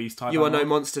Beauty and the Beast type. You are no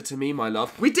monster to me, my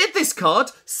love. We did this card,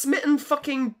 Smitten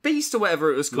fucking Beast or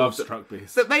whatever it was called. Lovestruck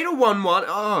Beast. That made a 1/1.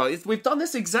 Oh, we've done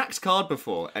this exact card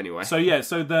before. Anyway. So yeah,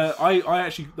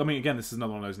 I mean, again, this is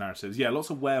another one of those narratives. Yeah, lots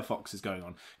of werefoxes going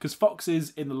on, because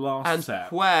foxes in the last set.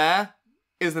 And where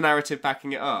is the narrative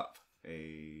backing it up?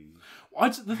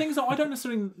 The thing is that I don't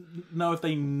necessarily know if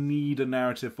they need a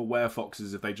narrative for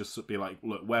werefoxes, if they just be like,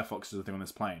 look, werefoxes are the thing on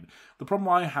this plane. The problem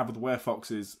I have with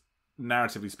werefoxes,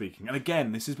 narratively speaking, and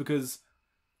again, this is because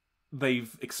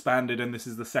they've expanded and this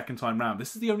is the second time round.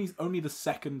 This is the only the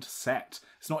second set.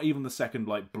 It's not even the second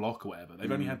like block or whatever.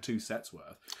 They've only had 2 sets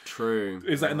worth. True.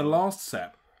 Is that in the last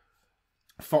set,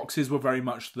 foxes were very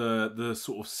much the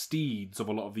sort of steeds of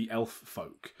a lot of the elf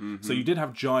folk. Mm-hmm. So you did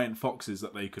have giant foxes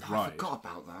that they could ride. I forgot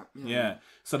about that. Yeah.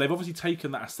 So they've obviously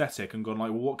taken that aesthetic and gone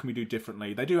like, well, what can we do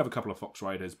differently? They do have a couple of fox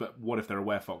riders, but what if there are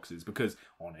werefoxes? Because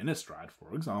on Innistrad,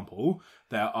 for example,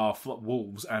 there are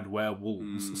wolves and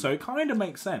werewolves. So it kind of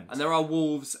makes sense. And there are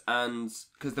wolves, and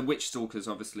because the witch stalkers,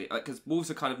 obviously, because wolves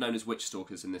are kind of known as witch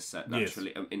stalkers in this set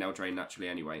naturally, in Eldraine naturally.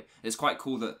 Anyway, it's quite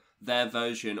cool that their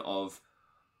version of.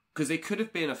 Because they could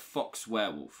have been a fox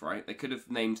werewolf, right? They could have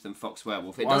named them fox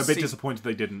werewolf. I'm a bit disappointed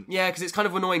they didn't. Yeah, because it's kind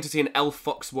of annoying to see an elf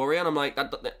fox warrior, and I'm like,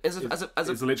 it's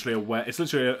literally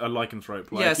a lycanthrope.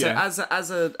 Like, yeah, so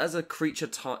as a creature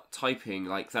typing,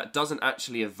 like that doesn't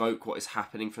actually evoke what is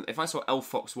happening from. If I saw elf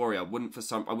fox warrior, I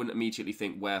wouldn't immediately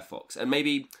think werefox. And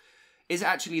maybe is it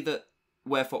actually that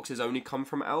werefoxes only come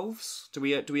from elves? Do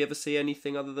we ever see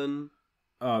anything other than?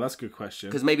 Oh, that's a good question.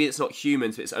 Because maybe it's not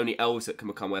humans, but it's only elves that can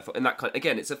become werewolf. And that kind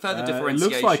again, it's a further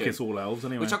differentiation. It looks like it's all elves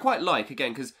anyway. Which I quite like,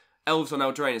 again, because elves on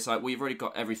Eldraine, it's like, well, you've already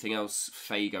got everything else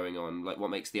Fae going on. Like, what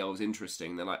makes the elves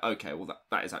interesting? They're like, okay, well,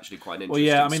 that is actually quite an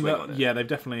interesting swing on it. Yeah, they've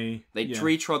definitely... They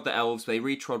retrod the elves, they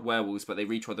retrod werewolves, but they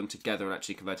retrod them together and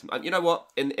actually converted them. And you know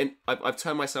what? I've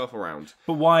turned myself around.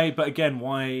 But why? But again,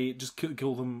 why just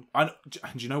kill them? And do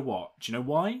you know what? Do you know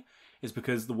why? It's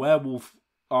because the werewolf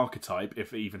archetype,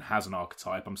 if it even has an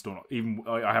archetype, I'm still not, even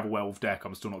I have a werewolf deck,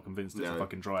 I'm still not convinced it's a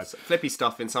fucking drive. Flippy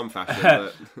stuff in some fashion,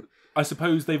 but... I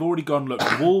suppose they've already gone, look,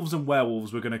 wolves and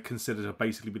werewolves we're going to consider to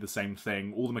basically be the same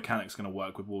thing. All the mechanics are going to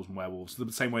work with wolves and werewolves, the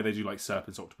same way they do like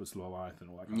serpents, octopus, Leviathan,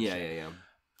 all that kind of shit. Yeah.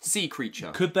 Sea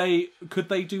creature. Could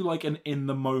they do like an in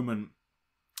the moment,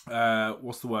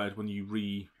 what's the word when you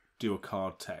redo a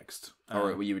card text?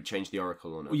 Or you would change the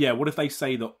oracle on it. Yeah, what if they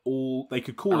say that they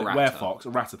could call it werefox,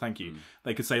 errata, thank you.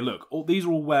 They could say, look, these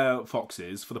are all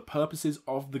werefoxes. For the purposes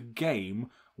of the game,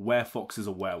 werefoxes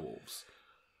are werewolves.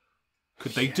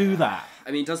 Could they do that?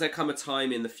 I mean, does there come a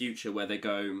time in the future where they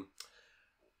go,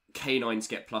 canines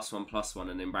get +1/+1,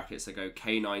 and in brackets they go,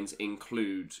 canines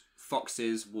include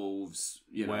foxes, wolves,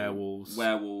 werewolves,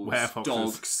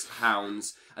 dogs,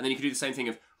 hounds, and then you could do the same thing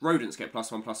of rodents get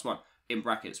 +1/+1. In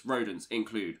brackets, rodents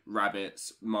include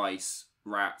rabbits, mice,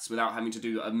 rats, without having to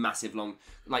do a massive long...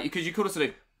 Like, because you could also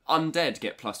do undead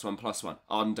get +1/+1.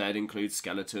 Undead includes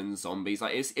skeletons, zombies.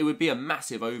 Like, it would be a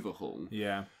massive overhaul.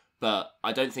 Yeah. But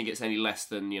I don't think it's any less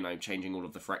than, changing all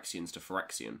of the Phyrexians to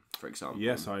Phyrexian, for example.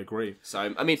 Yes, I agree.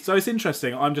 So, I mean... So it's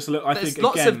interesting. I'm just... I think,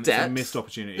 again, it's a missed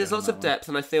opportunity. There's lots of depth,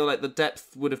 and I feel like the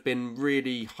depth would have been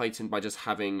really heightened by just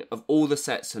having, of all the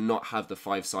sets, to not have the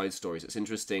 5 side stories. It's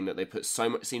interesting that they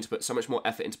seem to put so much more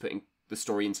effort into putting the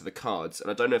story into the cards,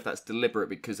 and I don't know if that's deliberate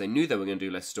because they knew they were going to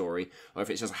do less story, or if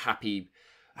it's just a happy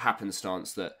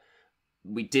happenstance that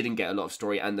we didn't get a lot of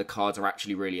story and the cards are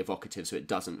actually really evocative, so it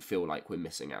doesn't feel like we're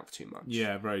missing out too much.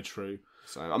 Yeah, very true.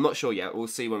 So I'm not sure yet. We'll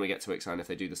see when we get to Ixalan if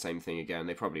they do the same thing again.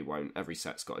 They probably won't. Every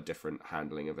set's got a different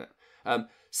handling of it.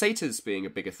 Satyrs being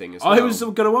a bigger thing as well. I was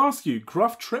going to ask you,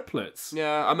 Gruff triplets.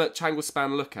 Yeah, I'm at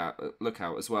Changlespan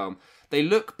Lookout as well. They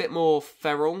look a bit more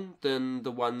feral than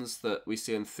the ones that we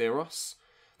see in Theros.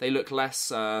 They look less...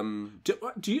 Do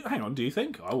you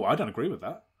think? Oh, I don't agree with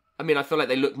that. I mean, I feel like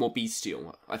they look more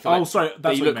bestial. I feel That's they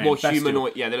what look you more mean, bestial.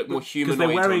 humanoid. Yeah, they look more humanoid.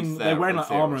 Because they're wearing on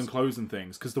like armor Theros. and clothes and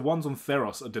things. Because the ones on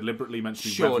Theros are deliberately meant to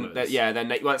be revelers.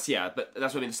 But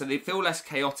that's what I mean. So they feel less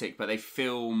chaotic, but they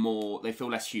feel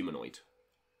less humanoid.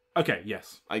 Okay,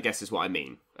 yes. I guess is what I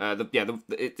mean.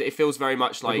 It feels very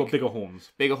much like They've got bigger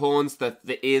horns. Bigger horns.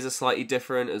 The ears are slightly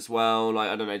different as well. Like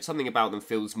I don't know, something about them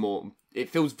feels more. It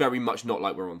feels very much not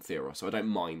like we're on Theros, so I don't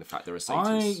mind the fact there are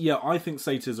satyrs. I think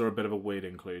satyrs are a bit of a weird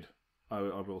include. I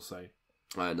will say.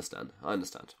 I understand.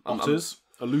 Otters,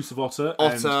 elusive otter, two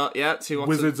otters.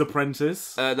 Wizard's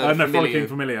apprentice. Frolicking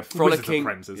Familiar. Wizard's Frolicking,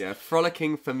 apprentice. yeah,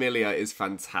 Frolicking Familiar is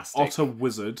fantastic. Otter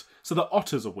wizard. So the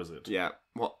otter's a wizard. Yeah.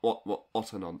 What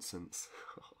otter nonsense.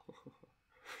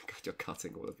 God, you're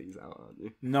cutting all of these out, aren't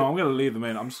you? No, I'm going to leave them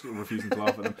in. I'm just refusing to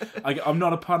laugh at them. I'm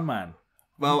not a pun man.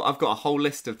 Well, I've got a whole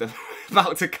list of them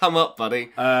about to come up, buddy.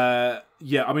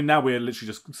 Yeah, I mean, now we're literally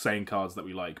just saying cards that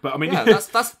we like. But I mean, yeah,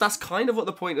 that's kind of what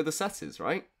the point of the set is,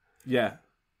 right? Yeah.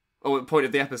 Or the point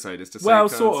of the episode is to say. Well,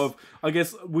 sort of. I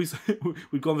guess we've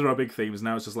gone through our big themes.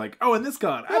 Now it's just like, and this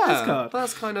card, and this card.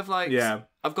 That's kind of like. Yeah.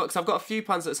 I've got a few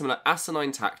puns that are similar.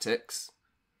 Asinine Tactics,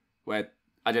 where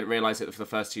I didn't realise it for the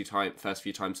first few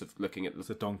times of looking at it's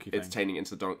a donkey. It's turning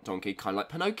into the donkey, kind of like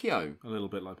Pinocchio. A little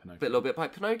bit like Pinocchio. A little bit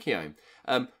like Pinocchio.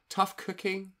 Tough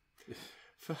cooking.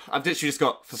 I've literally just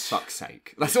got, for fuck's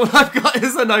sake. That's all I've got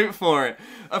is a note for it.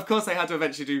 Of course, they had to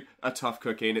eventually do a tough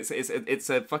cooking. It's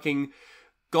a fucking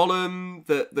golem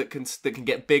that can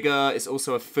get bigger. It's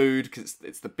also a food because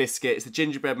it's the biscuit. It's the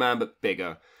gingerbread man, but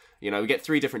bigger. You know, we get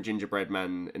 3 different gingerbread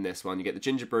men in this one. You get the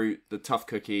ginger brute, the tough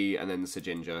cookie, and then the Sir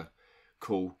Ginger.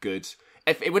 Cool, good.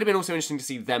 It would have been also interesting to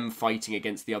see them fighting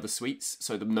against the other suites,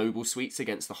 so the noble suites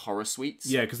against the horror suites.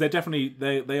 Yeah, because they're definitely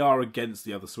they are against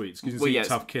the other suites. Because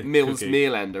tough kid, Mill's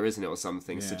Meerlander, isn't it, or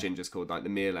something? Yeah. Sir Ginger's called like the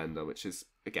Meerlander, which is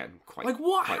again quite like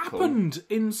what quite happened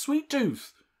cool. in Sweet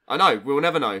Tooth. I know. We'll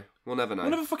never know. We'll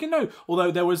never fucking know.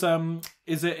 Although there was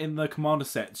is it in the Commander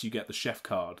sets you get the chef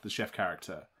card, the chef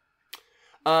character.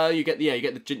 You get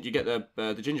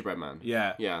the gingerbread man.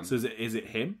 Yeah. So is it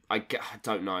him? I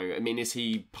don't know. I mean, is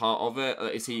he part of it?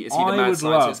 Is he the mad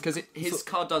scientist? Because his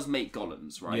card does make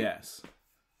golems, right? Yes.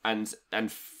 And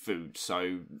food.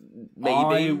 So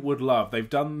maybe I would love. They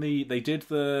did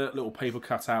the little paper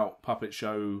cutout puppet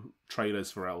show trailers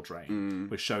for Eldraine,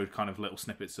 which showed kind of little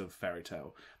snippets of Fairy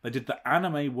Tale. They did the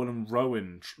anime Will and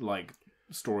Rowan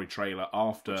story trailer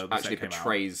after the actually set came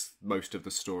portrays most of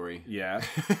the story. Yeah.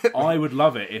 I would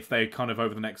love it if they kind of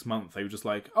over the next month they were just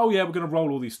like, oh yeah, we're going to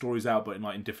roll all these stories out, but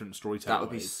in different storytelling. That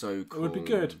would be so cool. It would be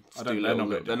good.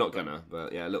 They're not gonna,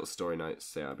 but yeah, little story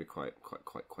notes. Yeah, that'd be quite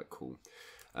cool.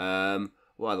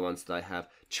 What other ones did I have?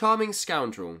 Charming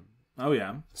Scoundrel. Oh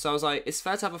yeah. So I was like, it's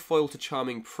fair to have a foil to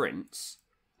Charming Prince,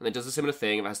 and it does a similar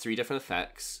thing. It has 3 different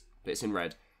effects, but it's in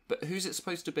red. But who's it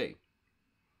supposed to be?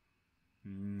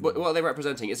 What are they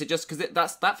representing? Is it just because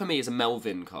that for me is a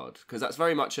Melvin card? Because that's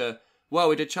very much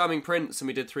we did Charming Prince and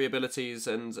we did 3 abilities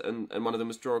and one of them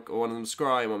was draw or one of them was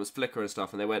scry and one was flicker and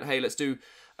stuff, and they went, hey, let's do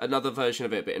another version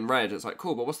of it but in red. It's like,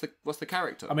 cool, but what's the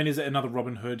character? I mean, is it another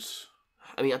Robin Hood?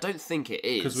 I mean, I don't think it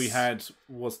is. Because we had,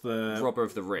 what's the... Robber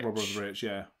of the Rich. Robber of the Rich,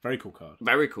 yeah. Very cool card.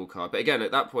 Very cool card. But again,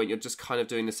 at that point, you're just kind of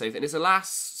doing the same thing. And it's a lass,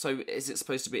 so is it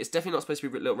supposed to be... It's definitely not supposed to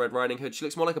be Little Red Riding Hood. She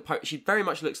looks more like a pirate. She very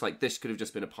much looks like this could have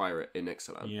just been a pirate in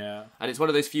Ixalan. Yeah. And it's one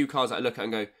of those few cards that I look at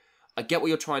and go, I get what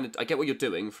you're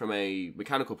doing from a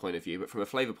mechanical point of view, but from a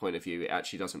flavour point of view, it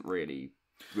actually doesn't really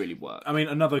work. I mean,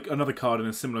 another card in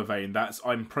a similar vein.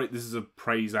 This is a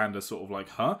praise and a sort of like,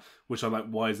 which I like.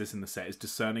 Why is this in the set? Is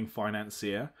Discerning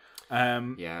Financier.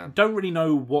 Don't really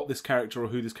know what this character or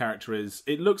who this character is.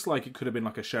 It looks like it could have been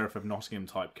like a Sheriff of Nottingham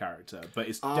type character, but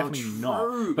it's definitely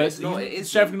not. But it's not.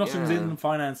 Sheriff of Nottingham's in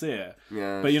Financier.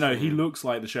 Yeah, but he looks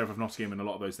like the Sheriff of Nottingham in a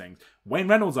lot of those things. Wayne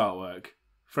Reynolds artwork.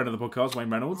 Friend of the podcast, Wayne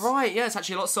Reynolds. Right, yeah, it's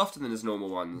actually a lot softer than his normal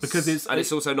ones. Because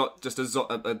it's also not just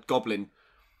a goblin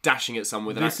dashing at someone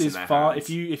with an axe in their hands.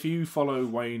 If you follow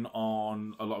Wayne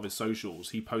on a lot of his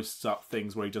socials, he posts up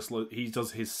things where he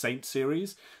does his saint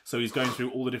series. So he's going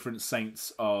through all the different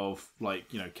saints of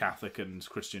Catholic and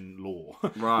Christian law.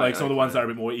 Right. Some of the ones that are a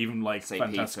bit more even Saint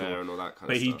fantastical. Peter and all that kind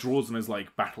but of stuff. he draws them as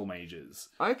battle mages.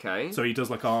 Okay. So he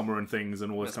does armor and things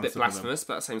and all this kind of stuff. It's a bit blasphemous,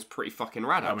 but that seems pretty fucking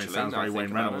rad. Actually, it sounds very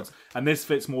Wayne Reynolds. And this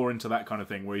fits more into that kind of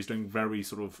thing where he's doing very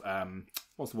sort of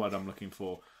what's the word I'm looking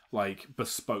for?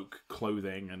 Bespoke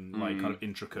clothing and kind of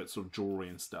intricate sort of jewelry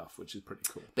and stuff, which is pretty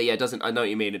cool. But yeah, I know what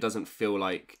you mean. It doesn't feel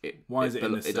like it. Why is it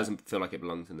in this set? It doesn't feel like it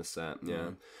belongs in the set. Yeah.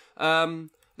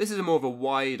 This is a more of a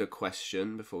wider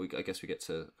question. Before I get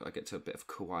to a bit of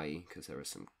kawaii because there are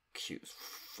some cute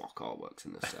fuck artworks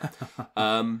in this set.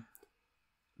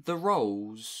 The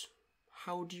roles.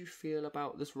 how do you feel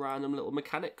about this random little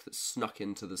mechanic that's snuck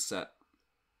into the set?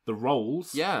 The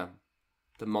rolls? Yeah.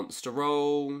 The monster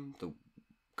roll, the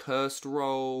cursed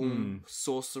roll,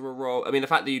 sorcerer roll. I mean, the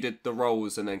fact that you did the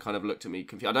rolls and then kind of looked at me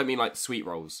confused. I don't mean like sweet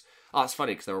rolls. Oh, it's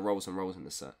funny because there are rolls and rolls in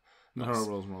the set. Nice. There are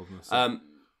rolls and rolls in the set.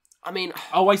 I mean...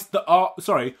 Oh,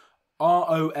 sorry.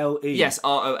 R-O-L-E. Yes,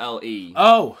 R-O-L-E.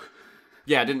 Oh!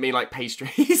 Yeah, I didn't mean like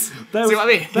pastries. See what I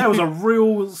mean? There was a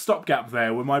real stopgap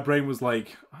there where my brain was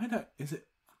like, is it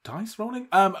dice rolling?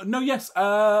 No, yes,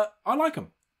 I like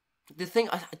them. The thing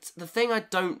I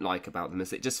don't like about them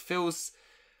is it just feels...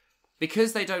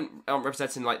 Because they aren't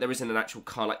representing, like, there isn't an actual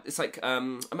card. Like, it's like,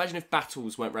 imagine if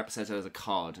battles weren't represented as a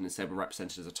card and instead were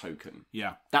represented as a token.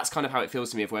 Yeah. That's kind of how it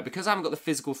feels to me, because I haven't got the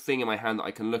physical thing in my hand that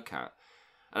I can look at.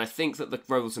 And I think that the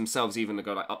rolls themselves, even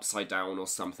go like upside down or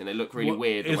something, they look really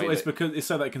weird. Because it's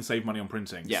so that it can save money on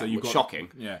printing. Yeah, so you've got,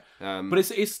 shocking. Yeah, but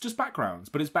it's just backgrounds.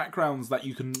 But it's backgrounds that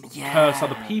you can curse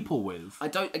other people with. I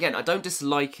don't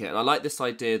dislike it, and I like this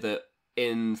idea that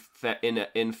in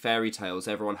fairy tales,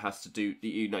 everyone has to do.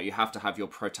 You have to have your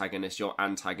protagonist, your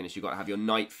antagonist. You've got to have your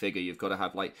knight figure. You've got to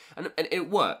have and it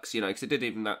works, because it did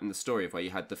even that in the story of where you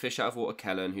had the fish out of water,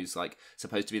 Kellen, who's like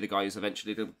supposed to be the guy who's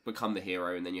eventually to become the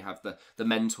hero, and then you have the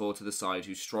mentor to the side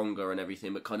who's stronger and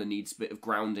everything, but kind of needs a bit of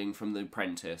grounding from the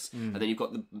apprentice, and then you've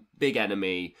got the big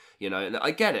enemy, And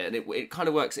I get it, and it kind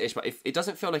of works-ish, but if it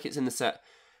doesn't feel like it's in the set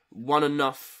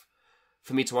enough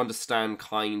for me to understand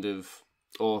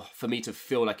or for me to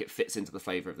feel like it fits into the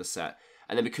flavour of the set.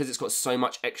 And then because it's got so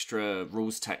much extra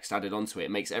rules text added onto it,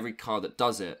 it makes every card that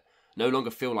does it no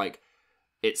longer feel like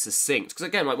it's succinct. Because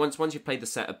again, like once you've played the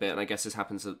set a bit, and I guess this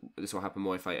will happen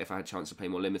more if I had a chance to play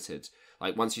more limited.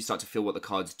 Like once you start to feel what the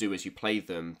cards do as you play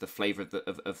them, the flavour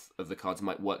of the cards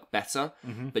might work better.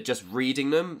 Mm-hmm. But just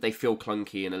reading them, they feel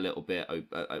clunky and a little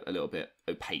bit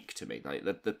opaque to me. Like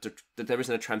there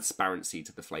isn't a transparency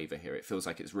to the flavour here. It feels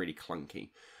like it's really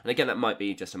clunky. And again, that might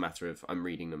be just a matter of I'm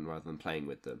reading them rather than playing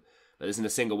with them. But there isn't a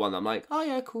single one that I'm like, oh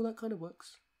yeah, cool, that kind of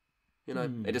works.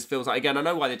 It just feels like, again, I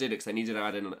know why they did it, because they needed to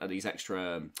add in these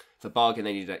extra, for bargain,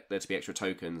 they needed there to be extra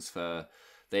tokens. For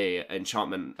the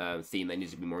enchantment theme, they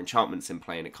needed to be more enchantments in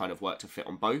play, and it kind of worked to fit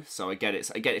on both. So I get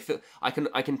it. I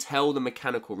can tell the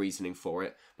mechanical reasoning for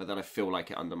it, but then I feel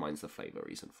like it undermines the flavour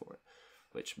reason for it,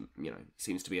 which,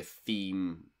 seems to be a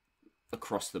theme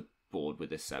across the board with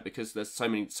this set, because there's so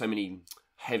many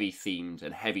heavy themed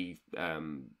and heavy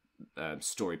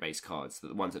story-based cards that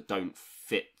the ones that don't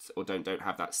fit or don't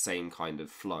have that same kind of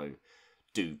flow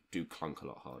do clunk a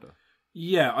lot harder.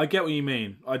 Yeah, I get what you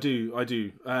mean. I do.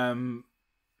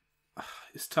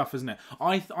 It's tough, isn't it?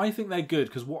 I think they're good,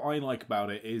 because what I like about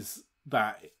it is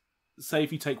that, say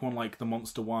if you take one like the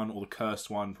monster one or the cursed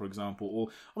one, for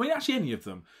example, or actually any of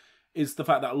them, is the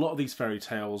fact that a lot of these fairy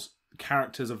tales,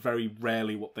 characters are very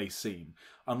rarely what they seem.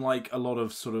 Unlike a lot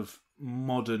of sort of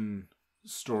modern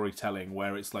storytelling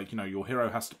where it's like, your hero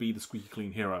has to be the squeaky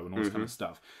clean hero and all this kind of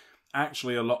stuff.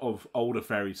 Actually, a lot of older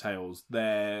fairy tales,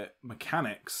 their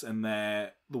mechanics and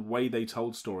the way they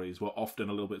told stories were often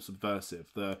a little bit subversive.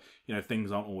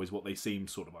 Things aren't always what they seem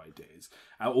sort of ideas.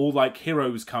 All like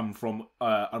heroes come from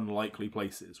unlikely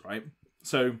places, right?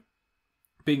 So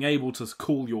being able to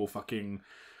call your fucking,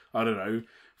 I don't know,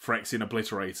 Phyrexian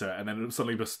Obliterator and then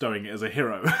suddenly bestowing it as a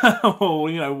hero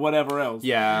or whatever else,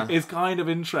 is kind of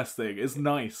interesting. It's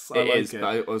nice. It is, but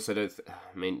I also don't.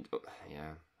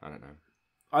 I don't know.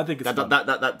 I think it's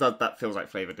that feels like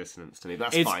flavour dissonance to me.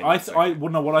 That's fine.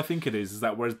 What I think it is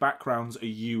that whereas backgrounds are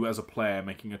you as a player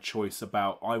making a choice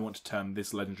about, I want to turn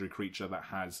this legendary creature that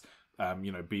has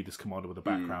be this commander with a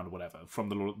background or whatever from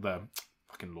the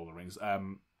fucking Lord of the Rings.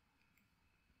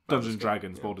 Dungeons &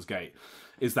 Dragons, Baldur's Gate,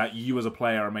 is that you as a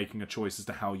player are making a choice as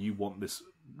to how you want this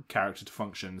character to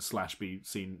function / be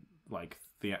seen like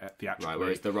theatrically. Right,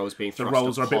 whereas the roles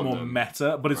are a bit more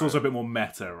meta, but it's also a bit more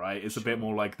meta, right? It's a bit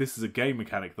more like, this is a game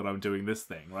mechanic that I'm doing this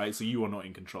thing, right? So you are not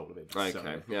in control of it. Okay,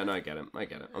 so. Yeah, no, I get it.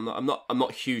 I'm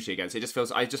not hugely against it. It just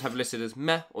feels, I just have listed as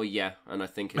meh or yeah, and I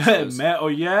think it feels meh or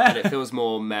yeah, and it feels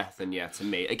more meh than yeah to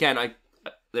me. Again,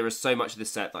 there is so much of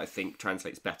this set that I think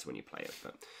translates better when you play it.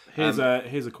 But here's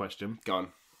a question. Go on.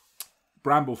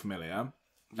 Bramble Familiar,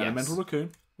 Elemental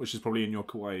Raccoon, which is probably in your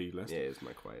kawaii list. Yeah, it is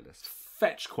my kawaii list.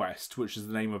 Fetch Quest, which is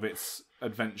the name of its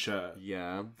adventure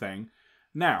thing.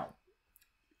 Now,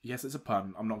 yes, it's a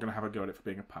pun. I'm not going to have a go at it for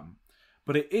being a pun.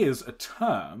 But it is a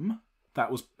term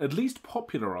that was at least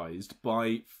popularised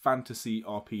by fantasy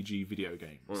RPG video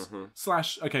games.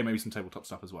 / maybe some tabletop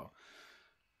stuff as well.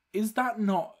 Is that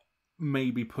not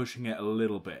maybe pushing it a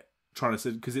little bit? Trying to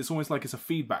say, because it's almost like it's a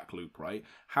feedback loop, right?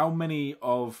 How many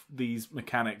of these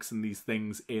mechanics and these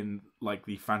things in like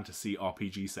the fantasy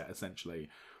RPG set essentially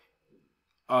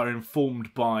are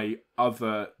informed by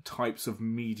other types of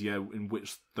media in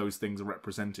which those things are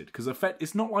represented. Because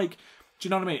it's not like, do you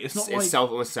know what I mean? It's not like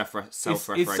self-referential. It's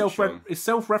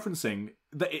self-referencing.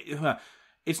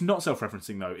 It's not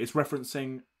self-referencing though. It's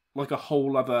referencing like a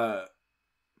whole other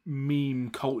meme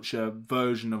culture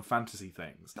version of fantasy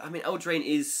things. I mean, Eldraine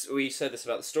is. We said this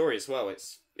about the story as well. It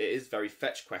is very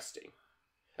fetch questing.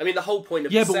 I mean, the whole point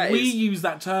of the set but we use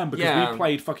that term because we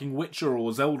played fucking Witcher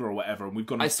or Zelda or whatever, and we've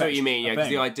gone. I see what you mean, yeah. Because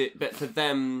the idea, but for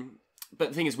them, but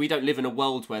the thing is, we don't live in a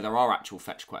world where there are actual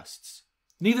fetch quests.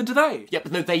 Neither do they. Yeah,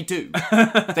 but no, they do.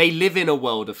 They live in a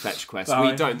world of fetch quests.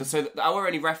 We don't. So our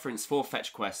only reference for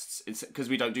fetch quests is because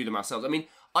we don't do them ourselves. I mean,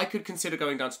 I could consider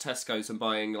going down to Tesco's and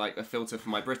buying like a filter for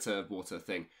my Brita water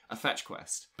thing, a fetch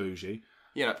quest. Bougie.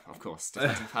 Yeah, of course. I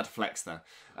had to flex there.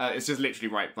 It's just literally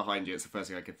right behind you. It's the first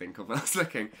thing I could think of when I was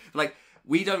looking. Like,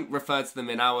 we don't refer to them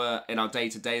in our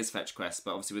day-to-day as fetch quests,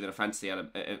 but obviously within a fantasy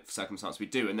circumstance we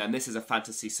do. And then this is a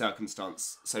fantasy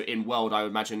circumstance. So in world, I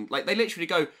would imagine, like, they literally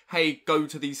go, hey, go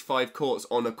to these 5 courts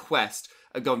on a quest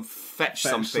and go and fetch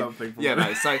something. Yeah,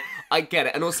 no, so I get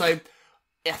it. And also,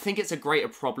 I think it's a greater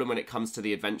problem when it comes to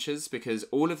the adventures, because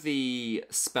all of the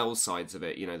spell sides of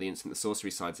it, you know, the instant, the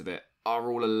sorcery sides of it, are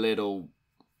all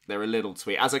they're a little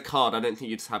tweak. As a card, I don't think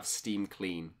you'd just have Steam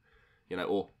Clean, you know,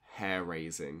 or Hair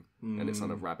Raising, and it's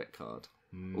on a rabbit card.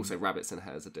 Also, rabbits and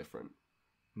hares are different.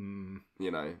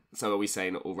 You know, so are we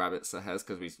saying that all rabbits are hares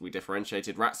because we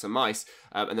differentiated rats and mice,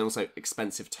 and then also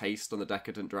expensive taste on the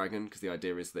Decadent Dragon, because the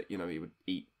idea is that, you know, he would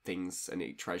eat things and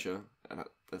eat treasure, and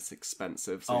that's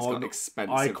expensive, so he's got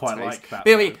expensive I quite taste. like that.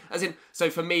 But, I mean, as in, so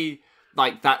for me,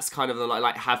 like, that's kind of the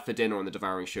like have for dinner on the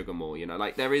Devouring Sugar More, you know,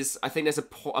 like I think there's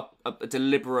a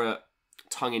deliberate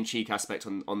tongue-in-cheek aspect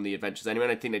on the adventures anyway,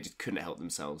 and I think they just couldn't help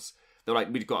themselves. They're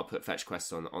like, we've got to put fetch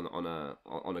quests on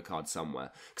a card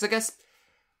somewhere, because I guess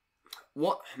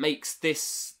what makes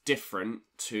this different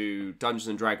to Dungeons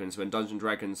and Dragons, when Dungeons and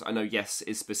Dragons, I know, yes,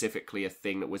 is specifically a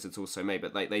thing that Wizards also made,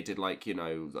 but they did, like, you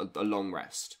know, a long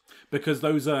rest. Because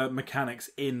those are mechanics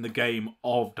in the game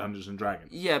of Dungeons and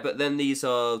Dragons. Yeah, but then these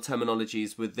are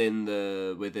terminologies within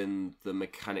the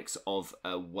mechanics of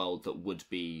a world that would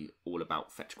be all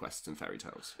about fetch quests and fairy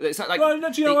tales. It's like, well,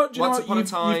 no, do you know what? Once upon a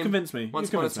time, you've convinced me. Once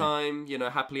upon a time, you know,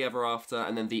 happily ever after,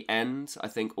 and then the end. I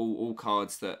think all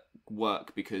cards that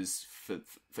work because for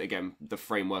again, the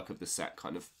framework of the set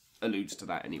kind of alludes to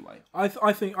that anyway. I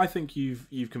think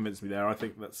you've convinced me there. I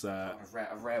think that's a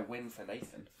rare win for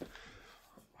Nathan.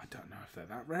 I don't know if they're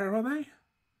that rare, are they?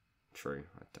 True.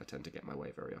 I tend to get my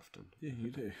way very often. Yeah,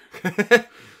 you do.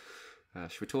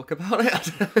 Should we talk about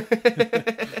it?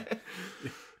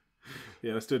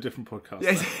 Yeah, let's do a different podcast.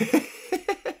 Yes.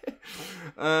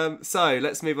 So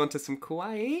let's move on to some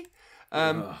kawaii.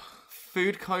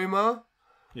 Food coma.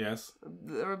 Yes.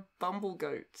 There are bumble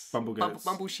goats.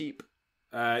 Bumble sheep.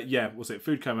 Yeah, was it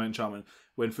Food Coma enchantment?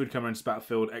 When Food Coma enters the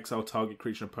battlefield, exile target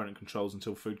creature opponent controls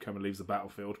until Food Coma leaves the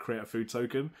battlefield. Create a food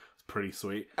token. It's pretty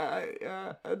sweet.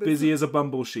 Busy as a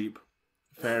bumble sheep.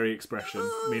 Fairy expression,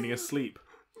 meaning asleep.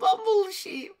 Bumble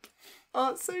sheep.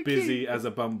 Oh, it's so Busy cute. as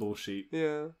a bumble sheep.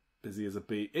 Yeah. Busy as a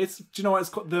bee. Do you know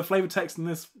what? The flavor text in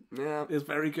this is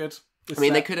very good.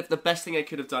 They could have. The best thing they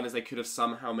could have done is they could have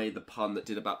somehow made the pun that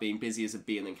did about being busy as a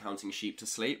bee and then counting sheep to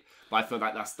sleep. But I feel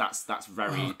like that's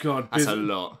very. Oh god, that's a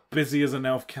lot. Busy as an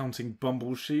elf counting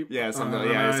bumble sheep. Yeah, it's a lot.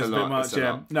 It's a bit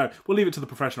much. No, we'll leave it to the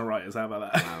professional writers. How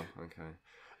about that? Wow. Okay.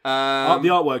 The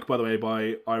artwork, by the way,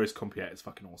 by Iris Compiet is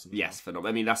fucking awesome. Yes, phenomenal.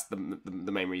 I mean, that's the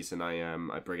main reason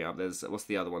I bring it up. There's what's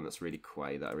the other one that's really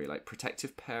quay that I really like?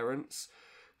 Protective Parents.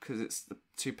 Because it's the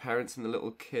two parents and the little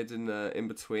kid in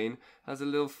between. Has a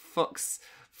little fox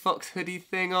hoodie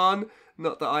thing on.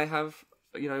 Not that I have,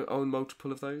 own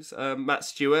multiple of those. Matt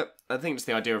Stewart. I think just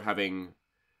the idea of having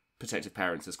protective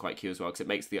parents is quite cute as well,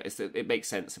 because it makes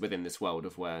sense within this world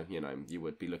of where you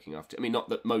would be looking after. I mean, not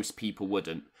that most people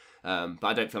wouldn't, but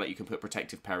I don't feel like you can put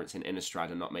protective parents in Innistrad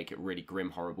and not make it really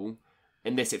grim horrible.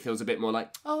 In this, it feels a bit more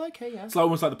like, oh, okay, yeah. It's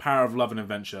almost like the power of love and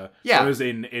adventure. Yeah. Whereas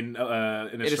in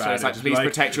Australia, it's like, please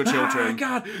protect your children. Ah,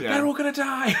 God, they're all going to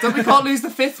die. We can't lose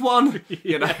the fifth one.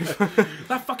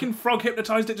 That fucking frog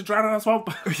hypnotised it to drown in a swamp.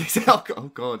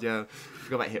 Oh, God, yeah.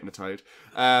 Forgot about Hypnotoad.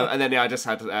 And then, I just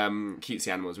had cutesy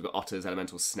animals. We've got otters,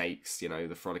 elemental snakes,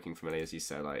 the frolicking familiar, as you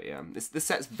said. The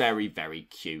set's very, very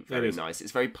cute, very nice.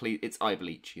 It's very it's eye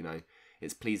bleach,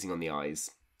 It's pleasing on the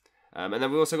eyes. And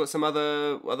then we've also got some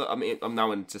other. I mean, I'm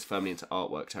now just firmly into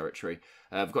artwork territory.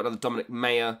 We've got another Dominic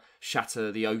Mayer,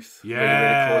 Shatter the Oath.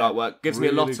 Yeah, really cool artwork. Gives me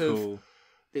a lot cool. of.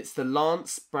 It's the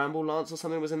Bramble Lance or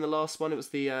something was in the last one. It was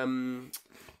the I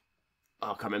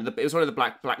can't remember. It was one of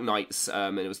the Black Knights,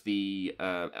 and it was the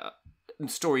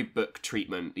storybook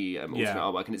treatment, the alternate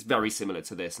artwork, and it's very similar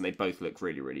to this, and they both look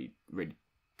really, really, really,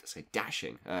 let's say,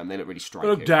 dashing. They look really striking.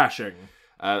 Look dashing.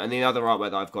 And the other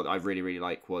artwork that I've got that I really, really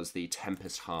like was the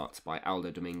Tempest Heart by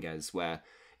Aldo Dominguez, where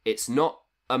it's not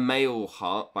a male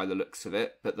heart by the looks of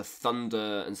it, but the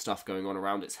thunder and stuff going on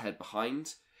around its head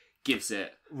behind gives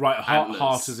it Right, antlers.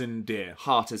 heart as in deer.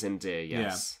 Heart as in deer,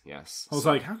 yes. I was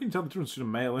like, how can you tell the difference between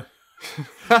a male?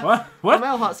 What? The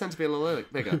male hearts tend to be a little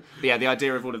bigger. But yeah, the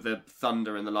idea of all of the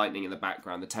thunder and the lightning in the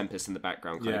background, the tempest in the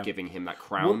background, kind of giving him that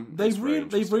crown. Well,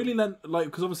 they've really lent, like,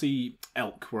 because obviously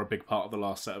elk were a big part of the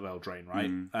last set of Eldraine,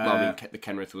 right? Well, I mean, the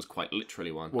Kenrith was quite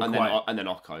literally one, and then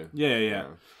Okko. Yeah.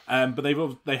 But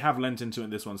they have lent into it in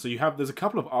this one. So there's a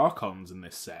couple of Archons in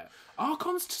this set.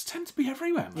 Archons just tend to be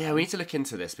everywhere, man. Yeah, we need to look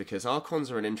into this because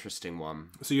Archons are an interesting one.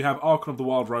 So you have Archon of the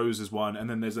Wild Rose is one, and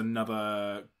then there's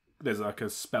another. There's like a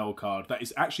spell card that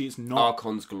is actually, it's not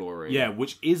Archon's Glory. Yeah,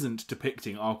 which isn't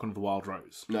depicting Archon of the Wild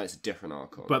Rose. No, it's a different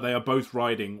Archon. But they are both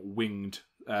riding winged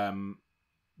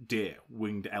deer,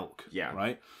 winged elk. Yeah.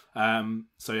 Right?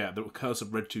 So yeah, the curse of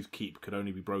Redtooth Keep could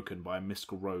only be broken by a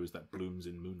mystical rose that blooms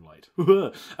in moonlight.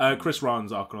 Chris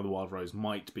Ran's Archon of the Wild Rose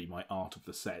might be my art of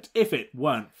the set, if it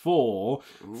weren't for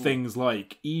things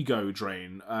like Ego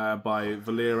Drain by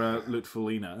Valera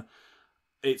Lutfulina.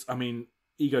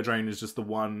 Ego Drain is just the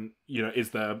one,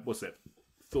 is the, what's it?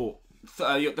 Thought.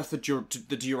 That's the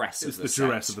duress of the set. It's the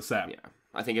duress of the set. Yeah.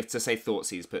 I think if to say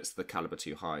Thoughtseize puts the caliber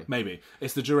too high. Maybe.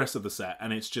 It's the duress of the set,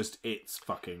 and it's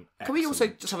fucking excellent. Can we also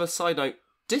just have a side note?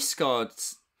 Discard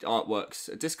card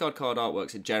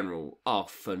artworks in general are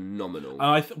phenomenal.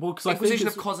 Inquisition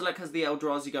of Kozilek has the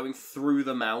Eldrazi going through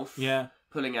the mouth. Yeah.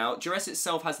 Pulling out. Duress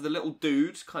itself has the little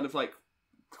dude kind of like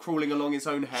crawling along his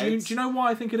own head. Do you know why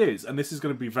I think it is? And this is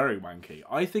going to be very wanky.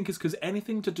 I think it's because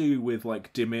anything to do with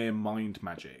like Dimir mind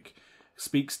magic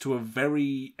speaks to a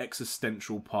very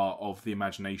existential part of the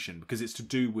imagination, because it's to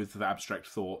do with the abstract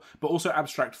thought, but also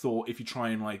abstract thought, if you try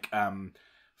and like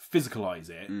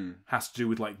physicalize it, has to do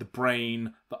with like the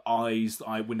brain, the eyes, the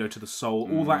eye window to the soul,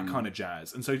 all that kind of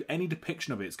jazz. And so any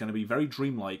depiction of it is going to be very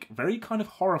dreamlike, very kind of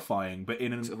horrifying, but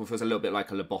in it feels a little bit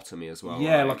like a lobotomy as well.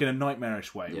 Yeah, right? like in a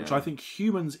nightmarish way, which I think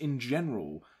humans in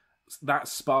general, that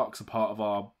sparks a part of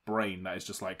our brain that is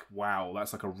just like, wow,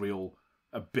 that's like a real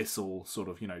abyssal sort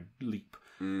of, leap.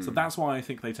 So that's why I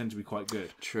think they tend to be quite good.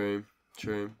 True.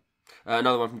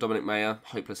 Another one from Dominic Mayer,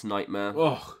 Hopeless Nightmare.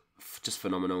 Oh, just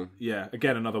phenomenal. Yeah,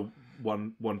 again another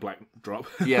one black drop.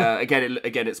 Yeah,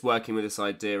 again it's working with this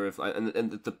idea of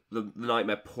and the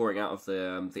nightmare pouring out of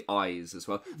the eyes as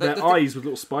well. Their eyes with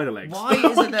little spider legs. Why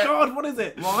isn't there? God, what is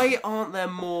it? Why aren't there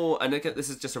more? And again, this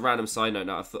is just a random side note.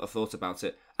 Now I've thought about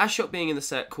it. Ashok being in the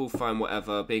set, cool, fine,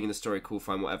 whatever. Being in the story, cool,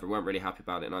 fine, whatever. We weren't really happy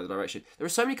about it in either direction. There are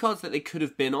so many cards that they could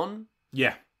have been on.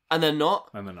 Yeah. And they're not.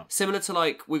 Similar to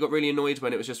like, we got really annoyed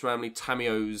when it was just randomly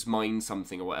Tamio's Mind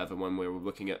Something or whatever when we were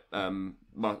looking at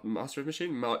March of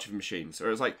Machines. Or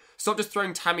it was like, stop just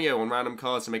throwing Tamio on random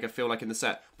cards to make her feel like in the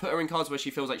set. Put her in cards where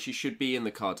she feels like she should be in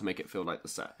the card to make it feel like the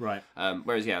set. Right.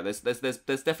 Whereas, yeah, there's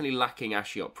definitely lacking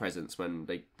Ashiok presence when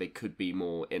they could be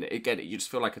more in it. Again, you just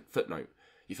feel like a footnote.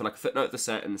 You feel like a footnote of the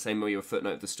set in the same way you're a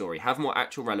footnote of the story. Have more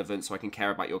actual relevance so I can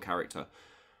care about your character.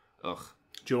 Ugh.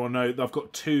 Do you want to know? I've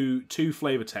got two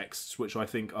flavor texts, which I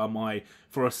think are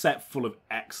for a set full of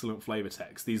excellent flavor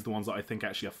texts. These are the ones that I think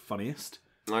actually are funniest.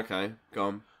 Okay, go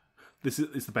on. This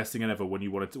is the best thing ever when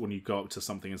you go up to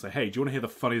something and say, "Hey, do you want to hear the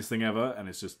funniest thing ever?" And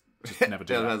it's just never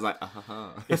do that. Like,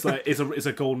 it's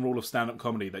a golden rule of stand-up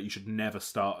comedy that you should never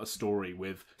start a story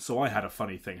with. So I had a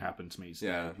funny thing happen to me. So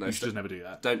yeah, no, you should just never do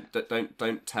that.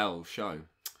 Don't tell. Show.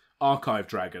 Archive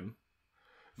Dragon.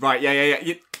 Right.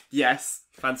 Yeah. Yes.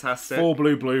 Fantastic. 4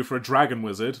 blue for a dragon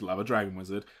wizard. Love a dragon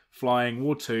wizard. Flying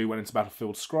War 2 when it's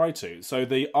battlefield Scry 2. So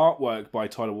the artwork by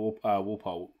Tyler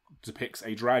Walpole depicts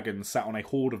a dragon sat on a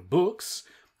hoard of books,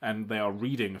 and they are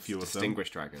reading a few of them.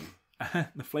 Distinguished dragon.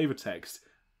 The flavour text,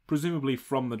 presumably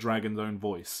from the dragon's own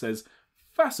voice, says,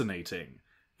 "Fascinating.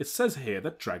 It says here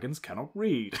that dragons cannot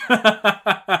read."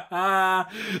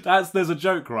 There's a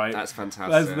joke, right? That's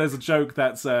fantastic. There's a joke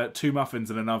that's 2 muffins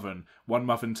in an oven. One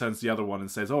muffin turns to the other one and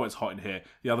says, "Oh, it's hot in here."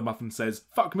 The other muffin says,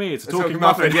 "Fuck me, it's a talking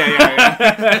muffin."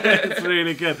 Yeah. It's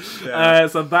really good. Yeah.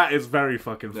 So that is very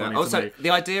fucking funny. Also, to me. the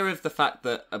idea of the fact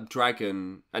that a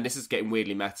dragon, and this is getting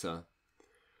weirdly meta,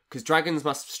 because dragons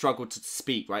must struggle to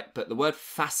speak, right? But the word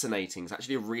 "fascinating" is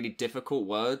actually a really difficult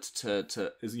word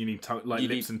to. You need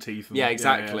lips and teeth. And, yeah,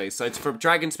 exactly. Yeah. So for a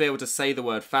dragon to be able to say the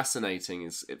word "fascinating"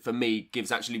 for me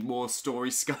gives actually more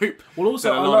story scope. Well,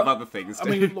 also than a lot of other things. I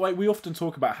mean, like we often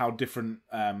talk about how different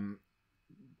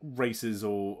races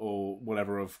or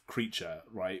whatever of creature,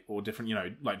 right? Or different,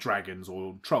 like dragons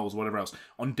or trolls or whatever else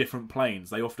on different planes.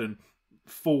 They often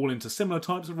fall into similar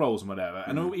types of roles and whatever.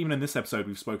 And even in this episode,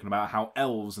 we've spoken about how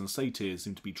elves and satyrs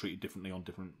seem to be treated differently on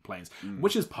different planes,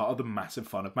 which is part of the massive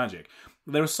fun of Magic.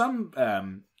 There are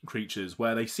some creatures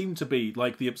where they seem to be,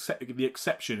 like, the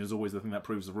exception is always the thing that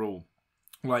proves the rule.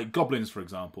 Like goblins, for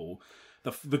example.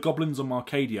 The goblins on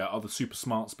Arcadia are the super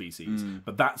smart species,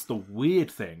 but that's the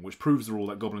weird thing, which proves the rule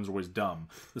that goblins are always dumb.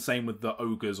 The same with the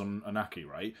ogres on Anaki,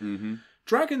 right? Mm-hmm.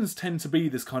 Dragons tend to be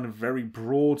this kind of very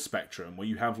broad spectrum where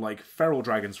you have like feral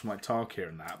dragons from like Tarkir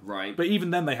and that. Right. But even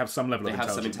then they have some level of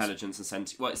intelligence. They have some intelligence and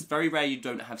sentience. Well, it's very rare you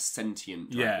don't have sentient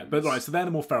dragons. Yeah, but right, so they're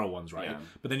the more feral ones, right? Yeah.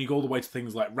 But then you go all the way to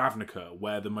things like Ravnica,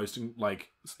 where the most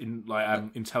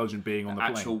intelligent being on the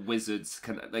actual plane. wizards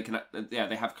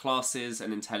they have classes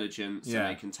and intelligence, and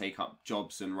they can take up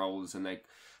jobs and roles, and they.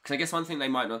 Because I guess one thing they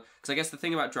might not. Because I guess the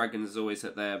thing about dragons is always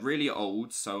that they're really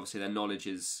old, so obviously their knowledge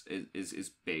is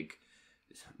big.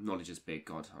 Knowledge is big.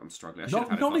 God, I'm struggling.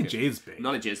 Knowledge is big.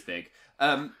 Knowledge is big.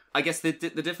 I guess the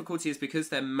difficulty is because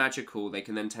they're magical, they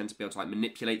can then tend to be able to like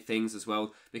manipulate things as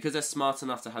well. Because they're smart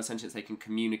enough to have sentience, they can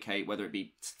communicate, whether it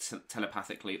be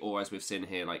telepathically or, as we've seen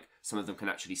here, like some of them can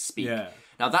actually speak. Yeah.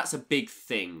 Now that's a big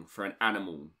thing for an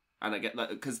animal, and I get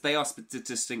that because they are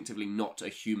distinctively not a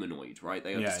humanoid, right?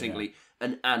 They are distinctly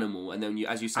an animal, and then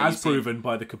as you say, proven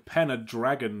by the Capenna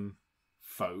dragon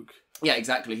folk. Yeah,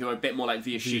 exactly. Who are a bit more like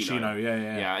Viashino.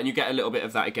 Yeah, and you get a little bit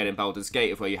of that again in Baldur's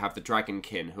Gate, of where you have the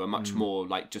Dragonkin, who are much more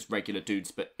like just regular dudes,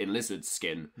 but in lizard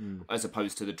skin, as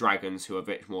opposed to the dragons, who are a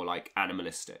bit more like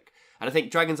animalistic. And I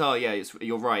think dragons are,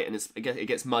 you're right, and it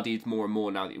gets muddied more and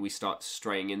more now that we start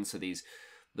straying into these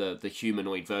the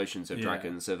humanoid versions of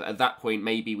dragons. At that point,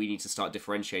 maybe we need to start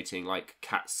differentiating, like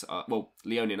cats.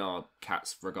 Leonin are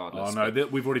cats regardless. Oh no,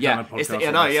 we've already done a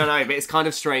podcast. But it's kind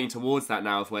of straying towards that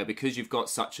now, where because you've got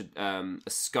such a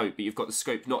scope, but you've got the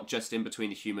scope not just in between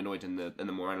the humanoid and the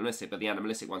more animalistic, but the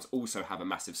animalistic ones also have a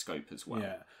massive scope as well.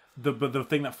 Yeah, but the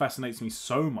thing that fascinates me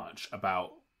so much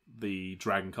about the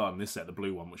dragon card in this set, the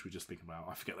blue one, which we just thinking about,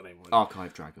 I forget the name already.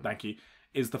 Archive Dragon. Thank you.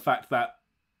 Is the fact that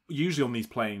usually on these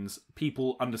planes,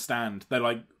 people understand. They're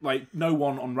like no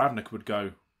one on Ravnica would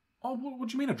go, oh, what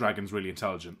do you mean a dragon's really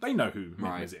intelligent? They know who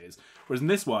Mi'kmaq is. Whereas in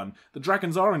this one, the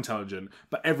dragons are intelligent,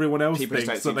 but everyone else thinks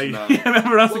that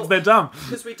everyone else thinks they're dumb.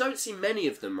 Because we don't see many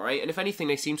of them, right? And if anything,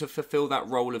 they seem to fulfill that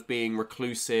role of being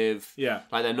reclusive. Yeah.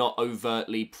 Like they're not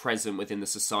overtly present within the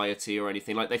society or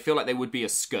anything. Like they feel like they would be a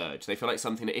scourge. They feel like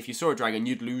something that if you saw a dragon,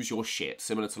 you'd lose your shit.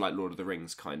 Similar to like Lord of the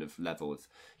Rings kind of level of,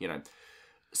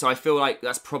 So I feel like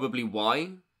that's probably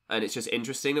why. And it's just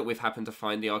interesting that we've happened to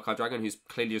find the Archive Dragon, who's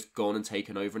clearly just gone and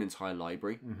taken over an entire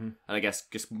library. Mm-hmm. And I guess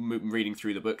just reading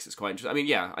through the books, it's quite interesting. I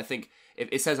mean, I think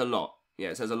it says a lot. Yeah,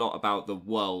 it says a lot about the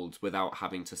world without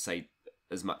having to say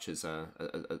as much as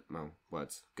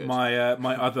words. Good. My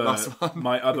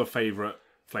other favourite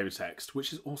flavour text,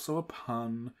 which is also a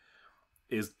pun,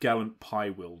 is Gallant Pie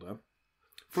Wielder.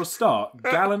 For a start,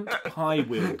 Gallant Pie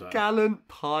Wielder. Gallant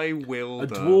Pie Wielder. A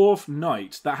dwarf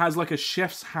knight that has like a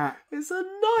chef's hat. It's a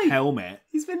knight. Helmet.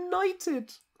 He's been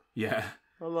knighted. Yeah.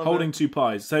 Holding two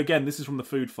pies. So again, this is from the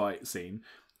food fight scene.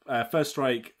 First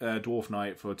strike, dwarf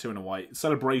knight for 2 and a white.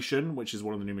 Celebration, which is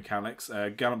one of the new mechanics.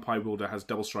 Gallant Pie Wielder has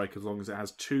double strike as long as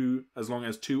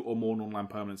two or more non-land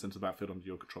permanents enter the battlefield under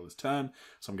your controller's turn.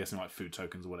 So I'm guessing like food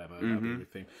tokens or whatever. Mm-hmm. That'd be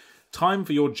everything. Time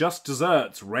for your just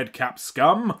desserts, red cap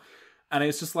scum. And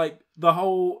it's just like the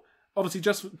whole, obviously,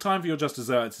 just time for your just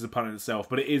desserts is a pun in itself,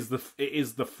 but it is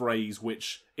the phrase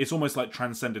which it's almost like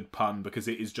transcended pun because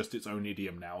it is just its own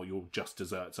idiom now. Your just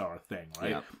desserts are a thing, right?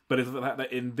 Yeah. But it's the fact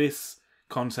that in this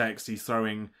context he's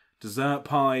throwing dessert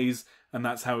pies, and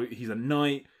that's how he's a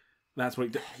knight. That's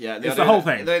what. It's the whole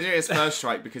thing. The idea is first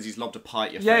strike because he's lobbed a pie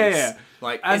at your face. Yeah.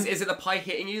 Like, is it the pie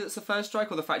hitting you that's the first strike,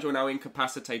 or the fact you're now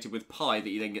incapacitated with pie that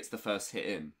he then gets the first hit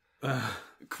in?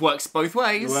 Works both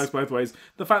ways. It works both ways.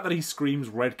 The fact that he screams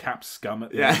 "red cap scum" at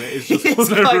the end of it is just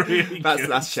also like, really good.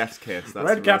 That's chef's kiss. That's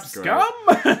red cap scum.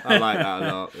 I like that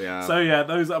a lot. Yeah. So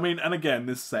those. I mean, and again,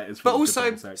 this set is. But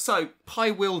also, so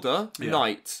Pie Wielder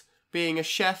knight being a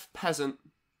chef peasant.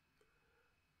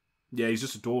 Yeah, he's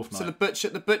just a dwarf knight. So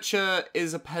the butcher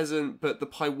is a peasant, but the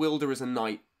Pie Wielder is a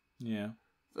knight. Yeah.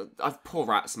 Poor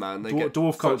rats, man.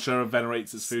 Dwarf culture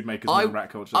venerates its food makers more than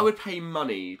rat culture. I would pay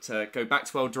money to go back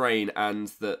to Eldraine and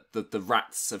the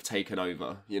rats have taken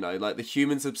over. Like the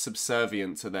humans are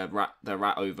subservient to their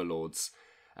rat overlords,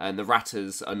 and the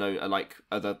ratters so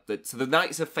the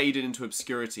knights have faded into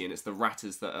obscurity, and it's the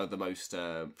ratters that are the most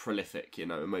prolific,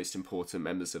 most important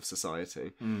members of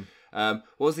society. What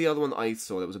was the other one that I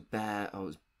saw? There was a bear.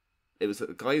 it was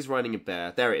a guy who's riding a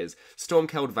bear. There it is.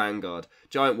 Stormkeld Vanguard,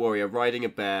 giant warrior riding a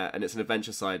bear, and it's an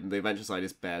adventure side, and the adventure side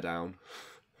is bear down.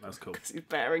 That's cool. He's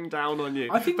bearing down on you.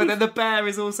 But then the bear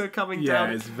is also coming down.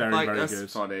 Yeah, it's very, very that's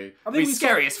good. Funny. I think It's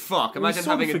scary as fuck. Imagine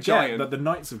having a giant. that the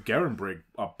Knights of Gerenbrig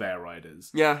are bear riders.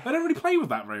 Yeah. They don't really play with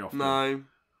that very often. No.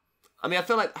 I mean, I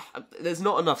feel like there's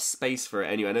not enough space for it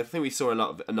anyway, and I think we saw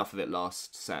enough of it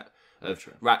last set. Of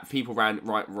people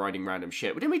riding random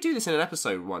shit. Didn't we do this in an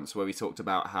episode once where we talked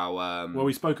about how... Well,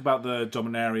 we spoke about the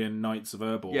Dominarian Knights of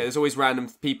Erbor. Yeah, there's always random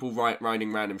people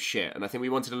riding random shit, and I think we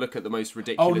wanted to look at the most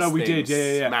ridiculous we did,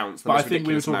 yeah. Mounts, but I think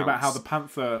we were talking about how the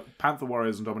Panther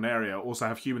Warriors and Dominaria also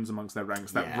have humans amongst their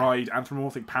ranks that ride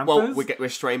anthropomorphic panthers. Well, we're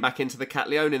straying back into the Cat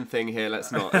Leonin thing here.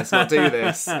 Let's not do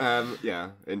this.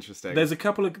 Interesting.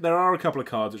 There are a couple of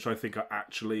cards which I think are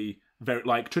actually... very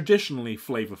traditionally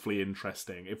flavorfully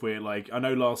interesting. If we're I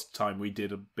know last time we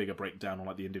did a bigger breakdown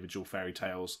on the individual fairy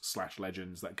tales /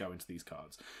 legends that go into these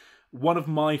cards. One of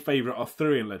my favourite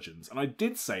Arthurian legends, and I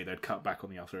did say they'd cut back on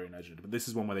the Arthurian legend, but this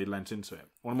is one where they lent into it.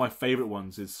 One of my favourite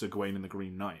ones is Sir Gawain and the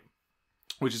Green Knight,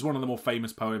 which is one of the more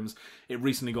famous poems. It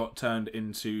recently got turned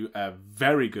into a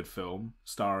very good film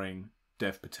starring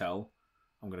Dev Patel.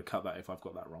 I'm going to cut that if I've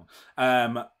got that wrong.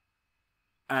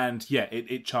 And yeah,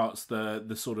 it charts the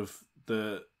sort of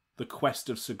the quest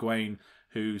of Sir Gawain,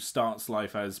 who starts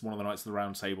life as one of the Knights of the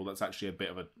Round Table that's actually a bit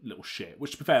of a little shit,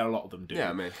 which to be fair, a lot of them do.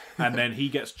 Yeah, mate. And then he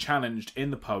gets challenged in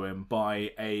the poem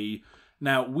by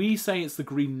now we say it's the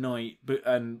Green Knight,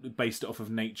 and based it off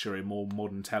of nature in more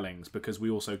modern tellings, because we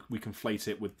conflate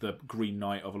it with the Green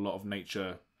Knight of a lot of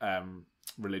nature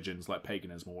religions like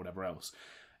paganism or whatever else.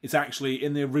 It's actually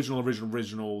in the original.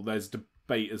 There's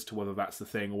debate as to whether that's the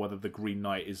thing or whether the Green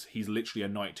Knight he's literally a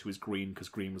knight who is green because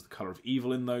green was the colour of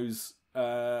evil in those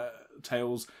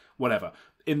tales. Whatever.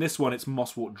 In this one, it's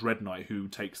Mosswort Dreadknight who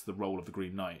takes the role of the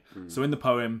Green Knight. So in the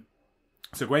poem,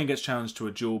 Sir Gawain gets challenged to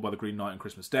a duel by the Green Knight on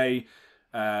Christmas Day.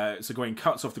 Sir Gawain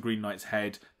cuts off the Green Knight's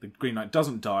head. The Green Knight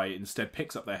doesn't die, instead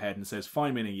picks up their head and says,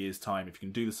 "Find me in a year's time if you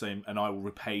can do the same, and I will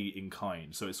repay in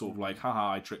kind." So it's sort of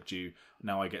haha, I tricked you,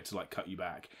 now I get to cut you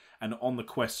back. And on the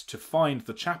quest to find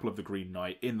the chapel of the Green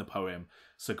Knight in the poem,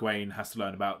 Sir Gawain has to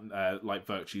learn about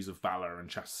virtues of valour and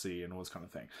chastity and all this kind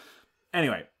of thing.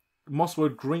 Anyway,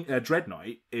 Mosswood Dread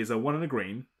Knight is a 1 and a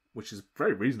green, which is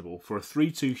very reasonable for a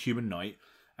 3/2 human knight.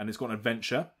 And it's got an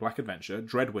adventure, Black Adventure,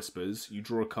 Dread Whispers, you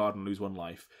draw a card and lose 1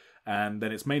 life. And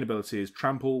then its main ability is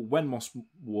Trample. When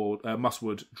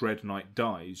Mosswood Dread Knight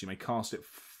dies, you may cast it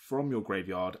from your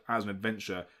graveyard as an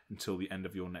adventure until the end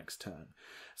of your next turn.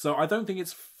 So I don't think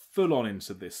it's full on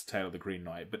into this Tale of the Green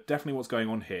Knight, but definitely what's going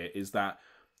on here is that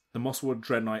the Mosswood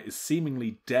Dread Knight is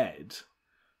seemingly dead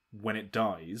when it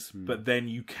dies, but then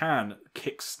you can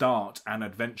kickstart an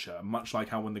adventure, much like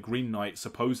how when the Green Knight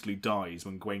supposedly dies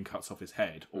when Gawain cuts off his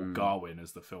head, or Garwin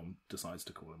as the film decides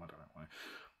to call him, I don't know why.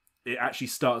 It actually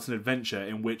starts an adventure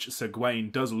in which Sir Gawain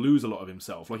does lose a lot of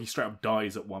himself. He straight up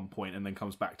dies at one point and then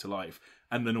comes back to life.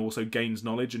 And then also gains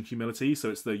knowledge and humility. So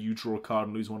it's the you draw a card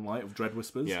and lose 1 life of Dread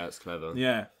Whispers. Yeah, it's clever.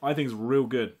 Yeah, I think it's real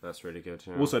good. That's really good.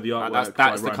 Yeah. Also, the artwork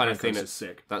that's the kind of thing that's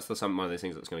sick. That's one of those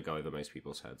things that's going to go over most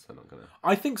people's heads. They're not going to.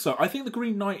 I think so. I think the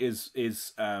Green Knight is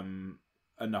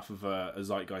enough of a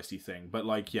zeitgeisty thing. But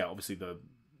obviously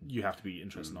you have to be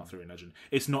interested in Arthurian legend.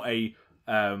 It's not a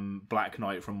Black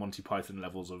Knight from Monty Python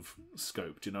levels of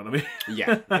scope. Do you know what I mean?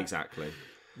 Yeah, exactly.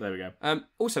 There we go.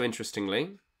 Also,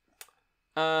 interestingly,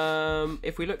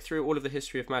 if we look through all of the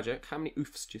history of Magic, how many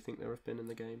oofs do you think there have been in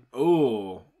the game?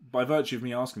 Oh, by virtue of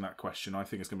me asking that question, I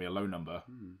think it's going to be a low number.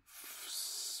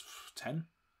 10?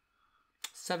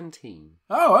 17.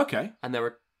 Oh, okay. And there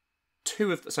are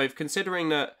 2 of... So considering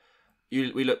that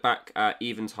we look back at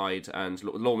Eventide and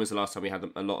Lorne was the last time we had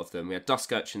a lot of them. We had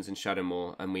Dusk Urchins in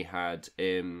Shadowmoor, and we had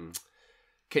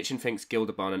Kitchen Finks,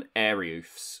 Gilderbarn and Airy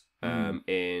Oofs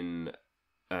in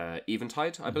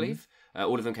Eventide, I believe.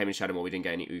 All of them came in Shadowmoor. We didn't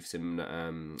get any oofs in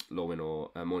Lorwyn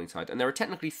or Morningtide. And there are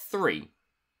technically 3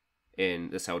 in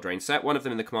the Eldraine set. 1 of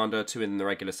them in the Commander, 2 in the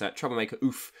regular set. Troublemaker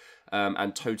Oof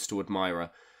and Toadstool Admirer.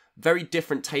 Very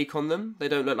different take on them. They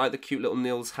don't look like the cute little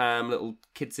Nils Ham, little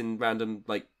kids in random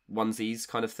onesies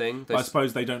kind of thing. I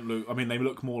suppose they don't look... I mean, they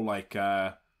look more like...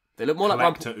 They look more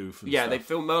like Oof and yeah, stuff. they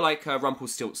feel more like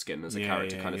Rumpelstiltskin as a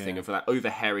character kind of thing, and for that over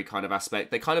hairy kind of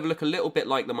aspect. They kind of look a little bit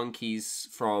like the monkeys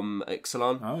from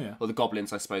Ixalan. Oh, yeah. Or the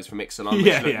goblins, I suppose, from Ixalan,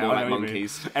 which look more like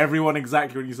monkeys. Everyone,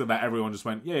 exactly when you said that, everyone just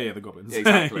went, yeah, the goblins.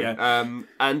 Exactly. And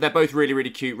they're both really, really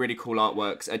cute, really cool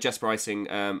artworks. Jess Brycing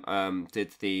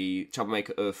did the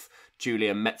Troublemaker Oof,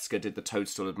 Julia Metzger did the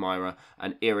Toadstool Admirer,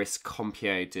 and Iris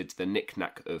Compier did the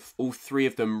Knick-Knack Oof. All 3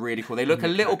 of them really cool. They look a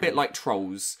little bit like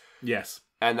trolls. Yes.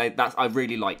 And I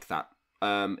really like that.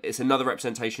 It's another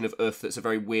representation of Earth that's a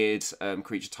very weird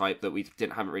creature type that we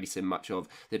haven't really seen much of.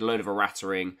 They did a load of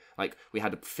errattering. Like, we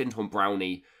had a Finthorn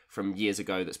Brownie from years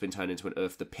ago that's been turned into an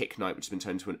Earth. The Pick Knight, which has been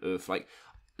turned into an Earth. Like,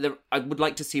 I would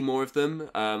like to see more of them.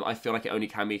 I feel like it only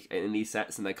can be in these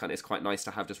sets, and it's quite nice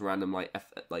to have just random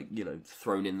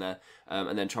thrown in there.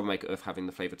 And then Troublemaker Earth having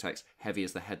the flavor text, heavy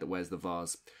as the head that wears the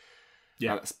vase.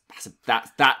 Yeah,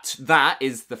 that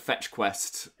is the fetch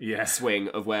quest swing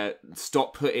of where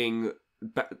stop putting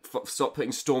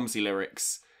Stormzy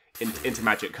lyrics into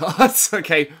Magic cards.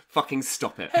 Okay, fucking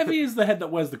stop it. Heavy is the head that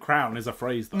wears the crown is a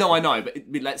phrase, though. No, I know, but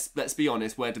let's be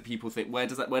honest. Where do people think? Where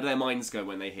do their minds go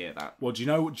when they hear that? Well, do you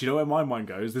know where my mind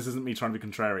goes? This isn't me trying to be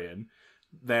contrarian.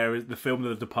 There is the film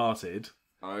The Departed.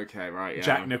 Okay, right. Yeah.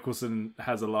 Jack Nicholson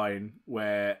has a line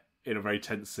where, in a very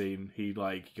tense scene, he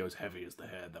goes, heavy as the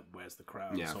hair that wears the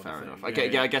crown. Yeah, fair enough. I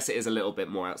guess it is a little bit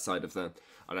more outside of the.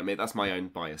 I don't mean that's my own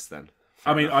bias then.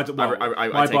 Fair enough.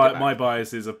 My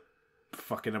bias is a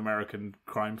fucking American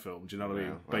crime film. Do you know what I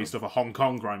mean? Based off a Hong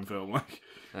Kong crime film.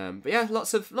 But yeah,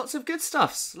 lots of good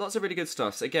stuffs. Lots of really good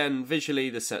stuffs. Again, visually,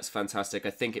 the set's fantastic. I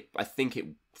think it.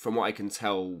 From what I can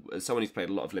tell, as someone who's played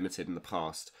a lot of Limited in the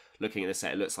past, looking at the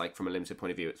set, it looks like from a Limited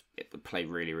point of view, it would play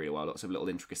really, really well. Lots of little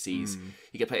intricacies.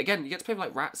 You get to play with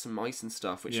like rats and mice and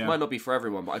stuff, which might not be for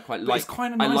everyone, but I quite like. It's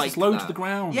kind of nice. It's low to the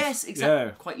ground. Yes, exactly.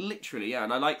 Yeah. Quite literally, yeah.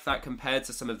 And I like that compared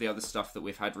to some of the other stuff that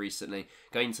we've had recently.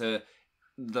 Going to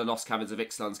the Lost Caverns of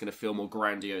Ixalan's going to feel more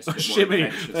grandiose. Shimmy,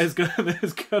 there's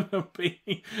gonna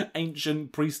be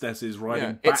ancient priestesses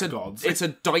riding bat gods. It's a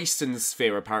Dyson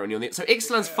sphere apparently on the. So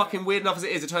Ixalan's fucking weird enough as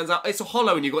it is. It turns out it's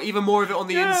hollow, and you've got even more of it on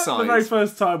the inside. The very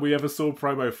first time we ever saw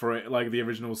promo for it, like the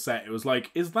original set, it was like,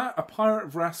 is that a pirate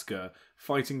Vraska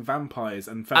fighting vampires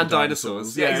and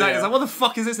dinosaurs? Yeah, exactly. It's like, what the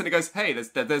fuck is this? And it goes, hey,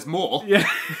 there's more. Yeah,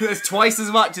 there's twice as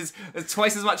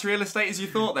much real estate as you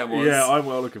thought there was. Yeah, I'm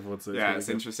well looking forward to it. Yeah, it's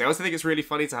interesting. I also think it's really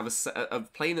funny to have a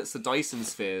plane that's the Dyson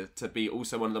sphere to be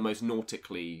also one of the most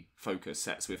nautically focused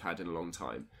sets we've had in a long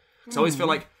time. So I always feel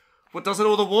like, well, doesn't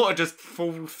all the water just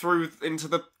fall through into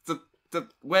the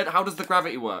where? How does the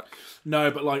gravity work? No,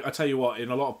 but like I tell you what,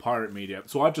 in a lot of pirate media.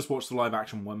 So I've just watched the live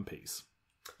action One Piece.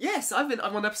 Yes, I'm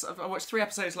on episode. I watched 3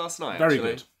 episodes last night. Very actually.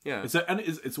 good. Yeah,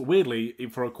 it's weirdly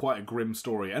for quite a grim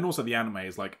story, and also the anime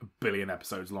is like 1 billion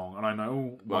episodes long. And I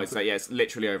know, it's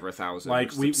literally over 1,000.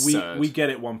 Like we get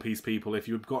it, One Piece people. If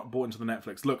you've bought into the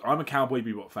Netflix, look, I'm a Cowboy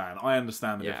Bebop fan. I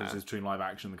understand the differences between live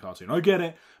action and the cartoon. I get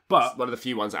it, but it's one of the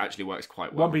few ones that actually works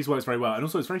quite well. One Piece works very well, and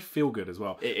also it's very feel good as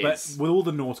well. It but is. With all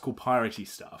the nautical piratey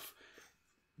stuff,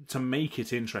 to make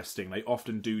it interesting, they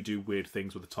often do weird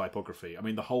things with the typography. I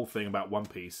mean, the whole thing about One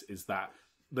Piece is that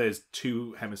there's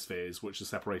 2 hemispheres which are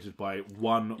separated by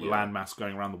one landmass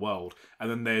going around the world,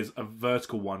 and then there's a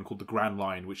vertical one called the Grand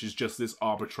Line, which is just this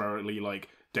arbitrarily like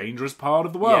dangerous part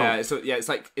of the world.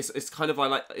 It's kind of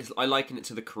I liken it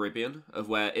to the Caribbean, of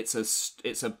where it's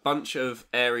a bunch of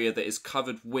area that is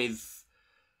covered with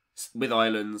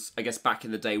islands. I guess back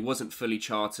in the day wasn't fully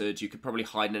charted. You could probably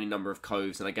hide in any number of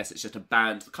coves, and I guess it's just a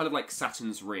band, kind of like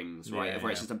Saturn's rings, right?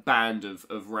 Where it's just a band of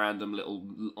random little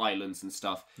islands and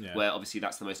stuff, where obviously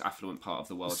that's the most affluent part of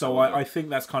the world. So I think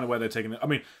that's kind of where they're taking it. I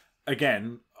mean,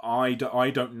 again, I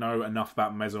don't know enough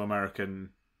about Mesoamerican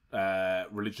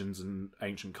religions and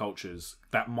ancient cultures.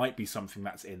 That might be something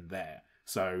that's in there.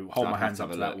 So hold my hands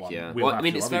up to that one. Yeah. Well, I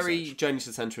mean, it's very Journey to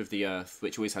the Centre of the Earth,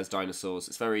 which always has dinosaurs.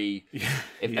 It's very...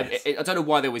 I don't know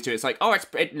why they always do it. It's like,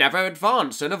 it never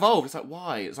advanced and evolved. It's like,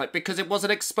 why? It's like, because it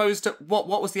wasn't exposed to...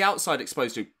 What was the outside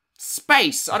exposed to?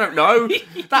 Space! I don't know.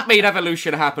 That made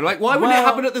evolution happen. Like, why wouldn't it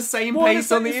happen at the same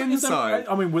pace on the inside?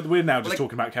 I mean, we're now just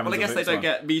talking about caverns. Well, I guess they don't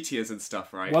get meteors and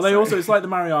stuff, right? Well, also, it's like the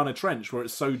Mariana Trench, where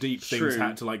it's so deep, things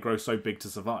had to like grow so big to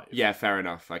survive. Yeah, fair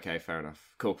enough. Okay, fair enough.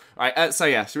 Cool. All right, so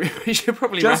yeah, we should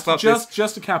probably wrap up this.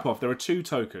 Just to cap off, there are 2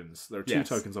 tokens. There are 2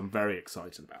 tokens I'm very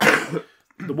excited about.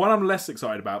 The one I'm less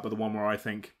excited about, but the one where I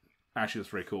think, actually, that's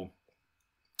very cool.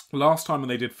 Last time when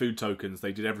they did food tokens,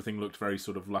 they did everything looked very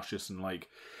sort of luscious and like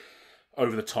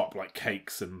over the top, like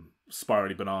cakes and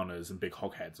spirally bananas and big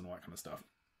hog heads and all that kind of stuff.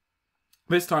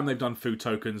 This time they've done food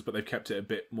tokens, but they've kept it a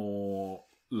bit more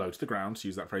low to the ground, to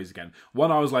use that phrase again. One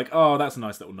I was like, oh, that's a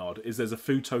nice little nod, is there's a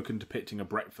food token depicting a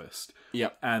breakfast.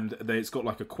 Yep. And it's got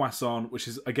like a croissant, which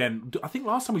is, again, I think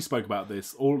last time we spoke about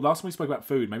this, or last time we spoke about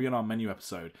food, maybe on our menu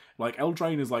episode, like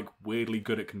Eldraine is like weirdly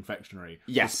good at confectionery.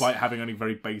 Yes. Despite having only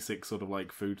very basic sort of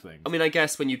like food things. I mean, I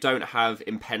guess when you don't have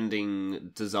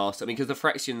impending disaster, I mean, because the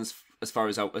Phyrexians, as far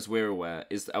as we're aware,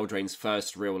 is Eldraine's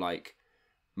first real like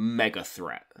mega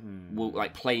threat,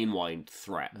 like plain wine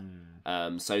threat.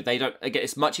 So they don't. Again,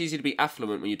 it's much easier to be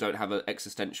affluent when you don't have an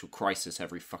existential crisis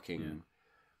every fucking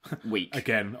week.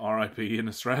 Again, R.I.P. in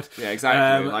a thread. Yeah,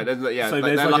 exactly. So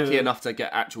they're there's lucky enough to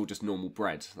get actual just normal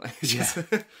bread.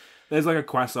 There's like a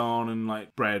croissant and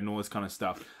like bread and all this kind of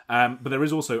stuff. But there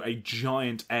is also a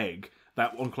giant egg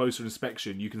that on closer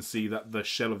inspection you can see that the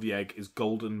shell of the egg is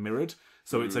golden mirrored.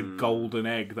 So it's a golden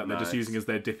egg that they're just using as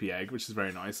their dippy egg, which is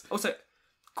very nice. Also,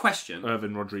 question.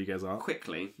 Irvin Rodriguez art.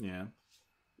 Quickly. Yeah.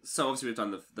 So obviously we've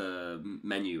done the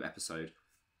menu episode.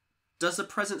 Does the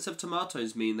presence of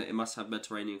tomatoes mean that it must have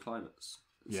Mediterranean climates?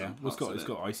 Yeah, it's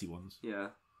got icy ones. Yeah.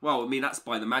 Well, I mean, that's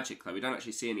by the magic, though. We don't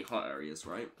actually see any hot areas,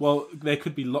 right? Well, there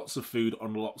could be lots of food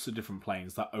on lots of different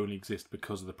planes that only exist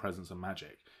because of the presence of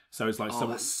magic. So it's like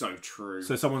that's so true.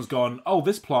 So someone's gone, oh,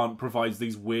 this plant provides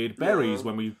these weird berries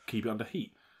when we keep it under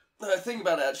heat. No, think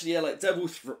about it, actually, yeah, like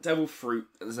devil fruit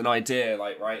is an idea,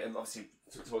 like, right? And obviously,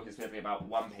 talking specifically about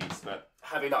One Piece, but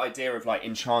having that idea of, like,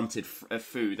 enchanted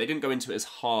food, they didn't go into it as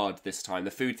hard this time.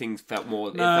 The food things felt more,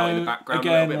 it felt in the background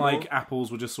again, a little bit more.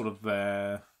 apples were just sort of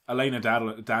there. Elena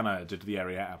Dana did the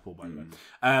area apple, by the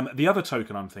way. The other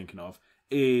token I'm thinking of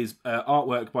is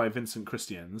artwork by Vincent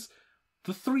Christians,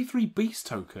 the 3/3 Beast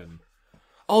token.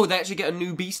 Oh, they actually get a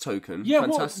new Beast token. Yeah,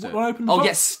 fantastic. What opened the box.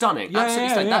 Yes, stunning. Yeah, absolutely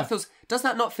stunning. yeah. Does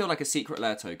that not feel like a secret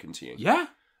lair token to you? Yeah.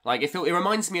 Like it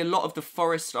reminds me a lot of the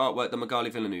forest artwork that Magali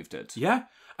Villeneuve did. Yeah.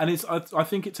 And I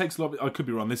think it takes a lot. I could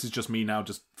be wrong. This is just me now,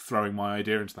 just throwing my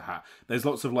idea into the hat. There's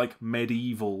lots of like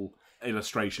medieval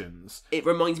illustrations. It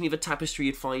reminds me of a tapestry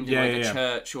you'd find in a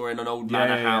church or in an old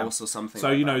manor house or something.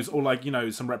 So like that. Or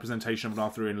like some representation of an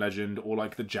Arthurian legend, or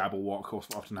like the Jabberwock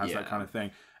often has that kind of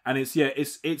thing. And it's like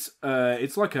it's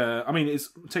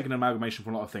taken an amalgamation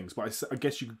from a lot of things, but I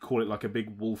guess you could call it like a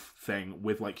big wolf thing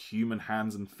with like human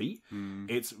hands and feet.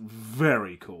 It's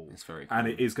very cool. It's very cool. And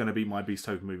it is going to be my Beast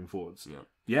token moving forwards.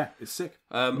 Yeah, it's sick.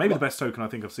 The best token I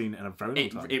think I've seen in a very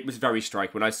long time. It was very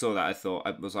striking. When I saw that,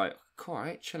 I was like, all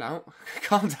right, chill out.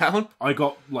 Calm down. I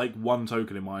got like one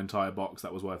token in my entire box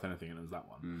that was worth anything, and it was that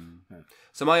one. Yeah.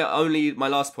 So my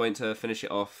last point to finish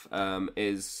it off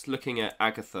is looking at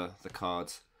Agatha, the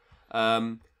card.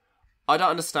 I don't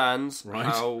understand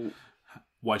how...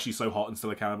 Why she's so hot and still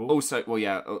a cannibal. Also, well,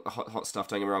 yeah, hot stuff,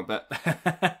 don't get me wrong, but...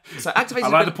 So activated... I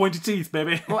like the pointy teeth,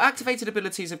 baby. Well, activated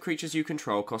abilities of creatures you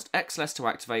control cost X less to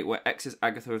activate, where X is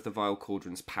Agatha of the Vile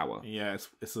Cauldron's power. Yeah,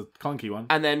 it's a clunky one.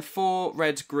 And then 4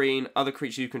 red, green, other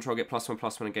creatures you control get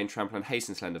 +1/+1 and gain trample and haste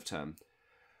until end of turn.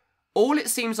 All it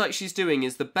seems like she's doing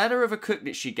is the better of a cook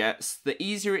that she gets, the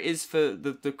easier it is for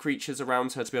the creatures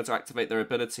around her to be able to activate their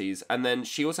abilities. And then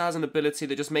she also has an ability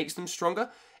that just makes them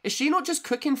stronger. Is she not just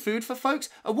cooking food for folks?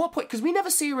 At what point? Because we never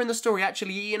see her in the story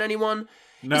actually eating anyone.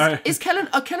 No.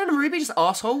 Are Kellen and Ruby just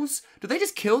assholes? Do they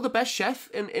just kill the best chef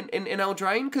in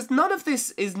Eldraine? Because none of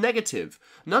this is negative.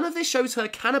 None of this shows her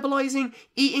cannibalizing,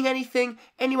 eating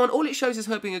anyone. All it shows is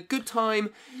her being a good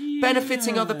time,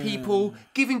 benefiting other people,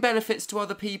 giving benefits to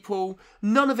other people.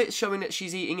 None of it's showing that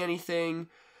she's eating anything.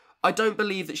 I don't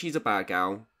believe that she's a bad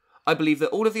gal. I believe that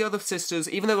all of the other sisters,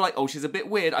 even though like, oh, she's a bit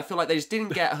weird, I feel like they just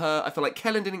didn't get her. I feel like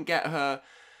Kellen didn't get her.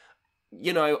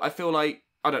 I feel like,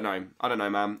 I don't know,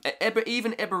 man.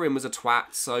 Even Eberyn was a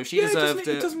twat, so she deserved it.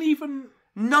 It doesn't even...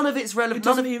 None of it's relevant.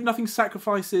 Nothing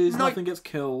sacrifices, nothing gets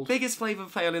killed. Biggest flavour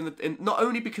fail in not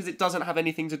only because it doesn't have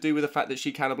anything to do with the fact that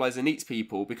she cannibalizes and eats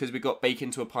people, because we got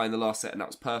bacon to a pie in the last set and that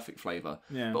was perfect flavour.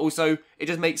 Yeah. But also, it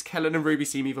just makes Kellen and Ruby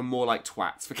seem even more like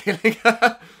twats for killing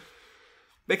her.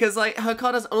 Because like her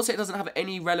card it doesn't have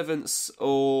any relevance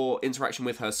or interaction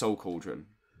with her Soul Cauldron.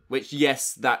 Which,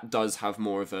 yes, that does have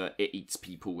more of a it eats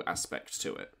people aspect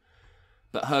to it.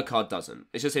 But her card doesn't.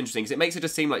 It's just interesting because it makes it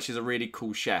just seem like she's a really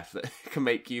cool chef that can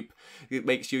it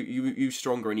makes you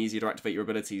stronger and easier to activate your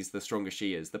abilities the stronger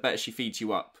she is. The better she feeds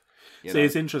you up.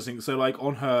 It's interesting. So like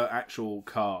on her actual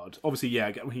card, obviously,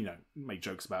 make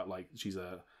jokes about like she's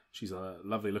a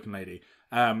lovely looking lady.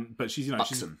 But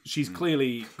she's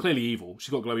clearly evil.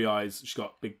 She's got glowy eyes. She's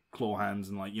got big claw hands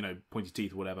and like pointy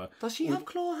teeth or whatever. Does she have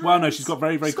claw hands? Well, no, she's got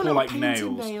very very claw-like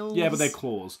nails. Yeah, but they're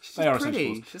claws. They are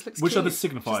essentially claws, which are the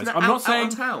signifiers.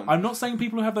 I'm not saying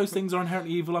people who have those things are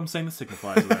inherently evil. I'm saying the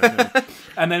signifiers.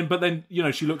 But then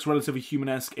she looks relatively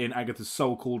humanesque in Agatha's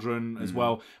Soul Cauldron as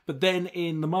well. But then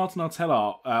in the Martin Artell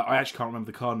art, I actually can't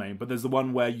remember the card name, but there's the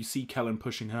one where you see Kellen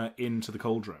pushing her into the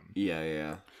cauldron.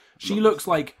 Yeah. She looks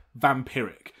like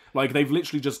vampiric. Like they've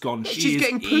literally just gone. She's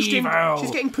getting pushed evil. She's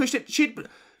getting pushed.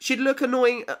 She'd look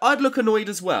annoying. I'd look annoyed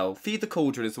as well. Feed the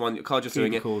Cauldron is the one card you're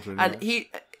doing it. Cauldron, and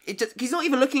he's not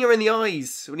even looking her in the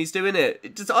eyes when he's doing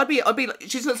it. I'd be like,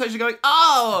 she's looks like she's going,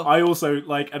 oh. I also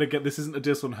like, and again, this isn't a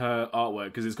diss on her artwork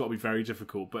because it's got to be very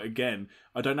difficult. But again,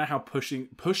 I don't know how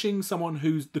pushing someone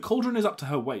who's the cauldron is up to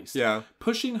her waist. Yeah,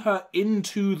 pushing her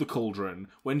into the cauldron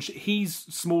when he's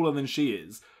smaller than she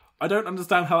is. I don't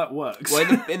understand how that works.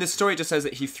 Well, in the story, it just says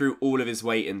that he threw all of his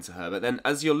weight into her. But then,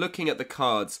 as you're looking at the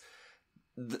cards,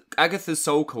 Agatha's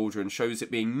Soul Cauldron shows it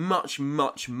being much,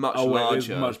 much, much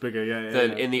larger. It is much bigger,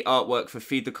 than in the artwork for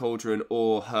Feed the Cauldron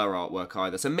or her artwork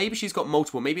either. So maybe she's got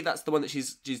multiple. Maybe that's the one that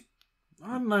she's.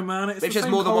 I don't know, man. Maybe she has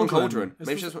more than one cauldron.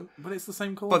 But it's the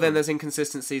same cauldron. But then there's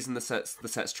inconsistencies in the sets. The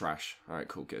set's trash. All right,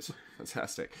 cool, good,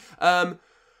 fantastic. I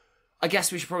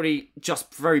guess we should probably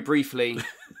just very briefly.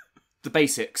 The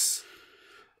basics.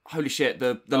 Holy shit,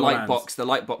 the light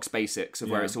box basics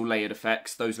of where it's all layered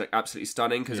effects, those look absolutely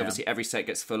stunning because obviously every set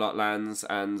gets full art lands,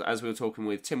 and as we were talking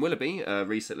with Tim Willoughby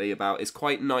recently about, it's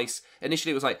quite nice.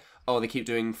 Initially it was like, oh, they keep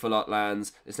doing full art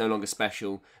lands, it's no longer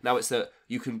special. Now it's that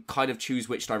you can kind of choose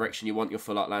which direction you want your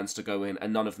full art lands to go in,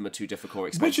 and none of them are too difficult or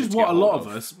expensive. Which is what a lot of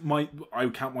us, I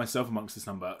count myself amongst this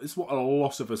number, it's what a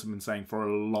lot of us have been saying for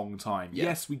a long time. Yeah.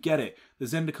 Yes, we get it. The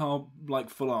Zendikar like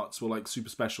full arts were like super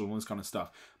special and all this kind of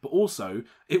stuff. But also,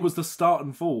 it was the start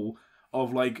and fall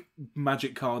of like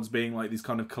Magic cards being like these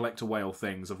kind of collector whale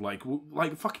things of like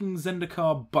fucking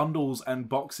Zendikar bundles and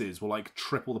boxes were like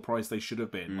triple the price they should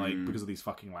have been, like because of these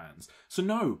fucking lands. So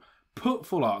no, put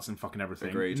full arts and fucking everything.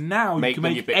 Agreed. Now you can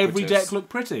make every deck look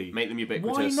pretty. Make them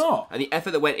ubiquitous. Why not? And the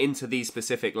effort that went into these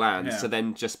specific lands to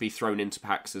then just be thrown into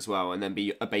packs as well and then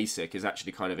be a basic is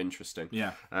actually kind of interesting.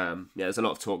 Yeah. There's a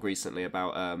lot of talk recently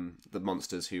about the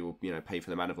monsters who will pay for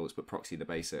the mana vaults but proxy the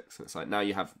basics. And it's like now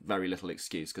you have very little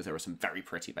excuse because there are some very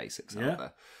pretty basics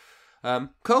out there.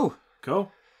 Cool.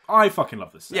 I fucking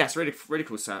love this set. Yes, really, really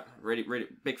cool set. Really, really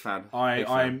big fan.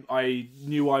 I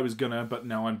knew I was gonna, but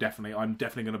no, I'm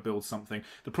definitely gonna build something.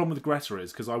 The problem with Greta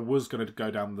is because I was gonna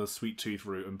go down the Sweet Tooth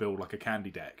route and build like a candy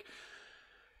deck.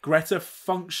 Greta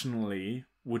functionally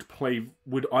would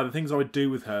either things I would do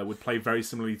with her would play very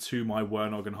similarly to my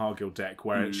Wernog and Hargill deck,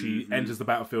 where she enters the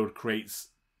battlefield, creates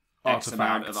X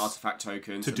amount of artifact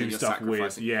tokens to do stuff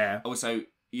with. Yeah. Also,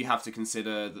 you have to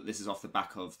consider that this is off the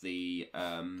back of the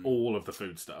all of the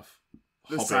food stuff.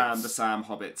 The Sam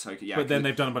Hobbit token. Yeah, but then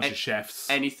they've done a bunch of chefs.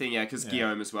 Anything, because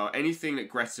Guillaume as well. Anything that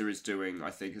Greta is doing,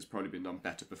 I think, has probably been done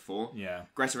better before. Yeah.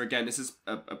 Greta, again, this is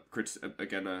I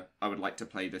would like to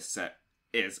play this set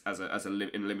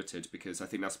in limited because I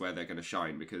think that's where they're going to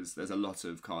shine because there's a lot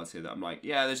of cards here that I'm like,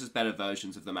 there's just better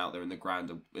versions of them out there in the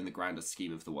grander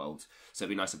scheme of the world. So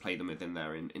it'd be nice to play them within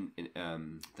their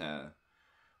their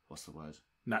what's the word?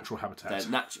 Natural habitat.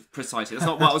 Precisely. That's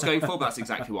not what I was going for, but that's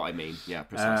exactly what I mean. Yeah,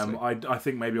 precisely. I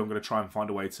think maybe I'm going to try and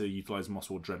find a way to utilise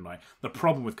Mosswald Dreadnought. The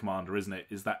problem with Commander, isn't it,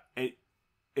 is that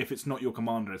if it's not your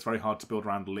Commander, it's very hard to build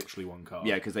around literally one card.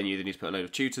 Yeah, because then you either need to put a load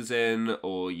of tutors in,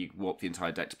 or you warp the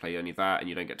entire deck to play only that, and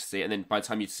you don't get to see it. And then by the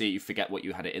time you see it, you forget what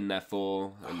you had it in there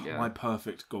for. And, My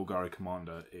perfect Golgari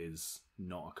Commander is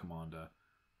not a Commander.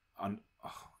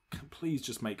 Please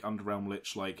just make Underrealm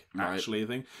Lich actually a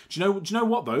thing. Do you know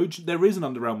what though? There is an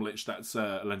Underrealm Lich that's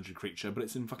a legendary creature, but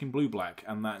it's in fucking blue black,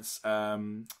 and that's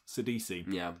Sidisi.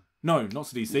 Yeah. No, not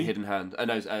Sidisi. Hidden Hand.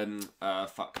 Tygam.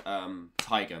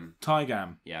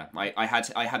 Yeah,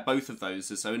 I had both of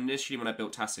those. So initially when I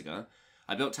built Tasigur,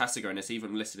 and it's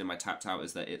even listed in my tapped out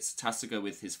as that it's Tasigur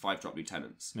with his 5-drop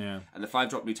lieutenants. Yeah. And the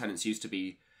 5-drop lieutenants used to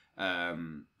be I've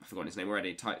forgotten his name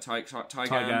already.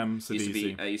 Tygam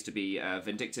used to be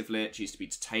Vindictive Lich, used to be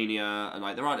Titania, and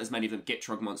there aren't as many of them.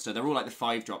 Gitrog Monster. They're all like the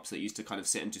 5-drops that used to kind of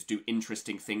sit and just do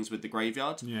interesting things with the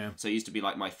graveyard. Yeah. So it used to be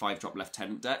like my 5-drop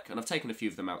Lieutenant deck, and I've taken a few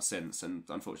of them out since, and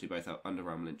unfortunately both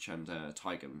Underrealm Lich and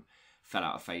Tygam fell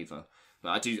out of favour. But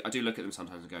I do look at them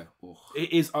sometimes and go, oh.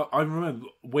 It is. I remember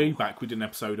way back we did an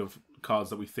episode of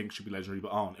cards that we think should be legendary but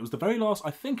aren't. It was the very last.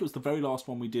 I think it was the very last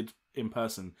one we did in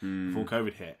person before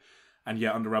COVID hit. And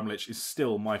Underrealm Lich is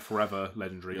still my forever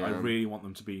legendary. Yeah. I really want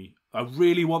them to be. I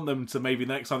really want them to maybe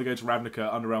the next time they go to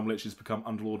Ravnica, Underrealm Lich has become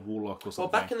Underlord Warlock or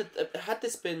something. Well, back in had the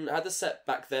set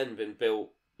back then been built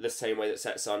the same way that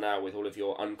sets are now with all of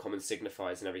your uncommon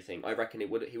signifiers and everything, I reckon he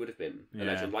would have been a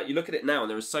legend. Like you look at it now, and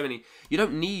there are so many. You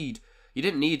didn't need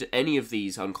any of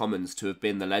these uncommons to have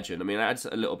been the legend. I mean, it adds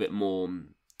a little bit more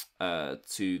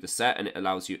to the set, and it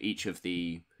allows you each of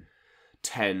the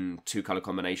 10 2-color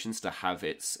combinations to have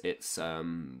its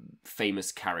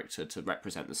famous character to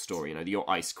represent the story. Your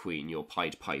Ice Queen, your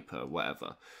Pied Piper,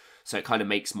 whatever. So it kind of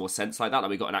makes more sense like that.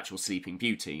 Like we got an actual Sleeping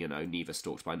Beauty, Neva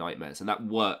Stalked by Nightmares, and that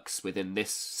works within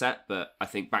this set. But I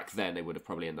think back then they would have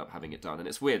probably ended up having it done, and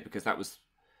it's weird because that was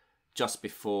just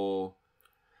before.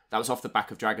 That was off the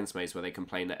back of Dragon's Maze, where they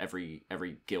complained that every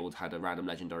guild had a random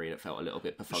legendary and it felt a little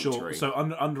bit perfunctory. Sure. So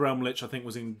Underrealm Lich, I think,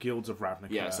 was in Guilds of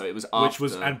Ravnica. Yeah, so it was after...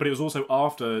 but it was also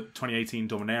after 2018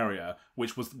 Dominaria,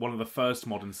 which was one of the first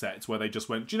modern sets where they just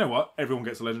went, do you know what? Everyone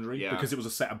gets a legendary. Yeah. Because it was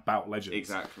a set about legends.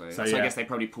 Exactly. So I guess they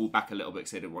probably pulled back a little bit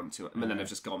because they didn't want to. And then they've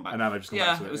just gone back. And now they've just gone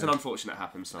back to it. It was an unfortunate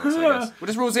happenstance, I guess. We'll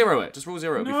just rule zero it. Just rule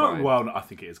zero, it'll be fine. Well, no, I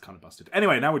think it is kind of busted.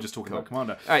 Anyway, now we're just talking about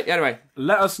Commander. Alright, anyway.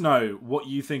 Let us know what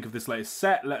you think of this latest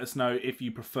set. Let us know if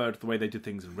you preferred the way they did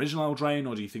things in original Eldraine,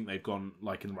 or do you think they've gone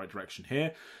like in the right direction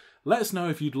here. Let us know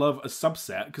if you'd love a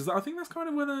subset, because I think that's kind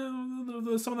of where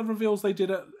some of the reveals they did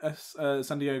at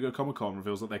San Diego Comic-Con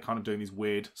reveals that they're kind of doing these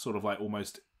weird sort of like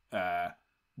almost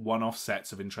one-off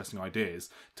sets of interesting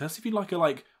ideas. Tell us if you'd like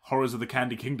a Horrors of the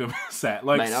Candy Kingdom set,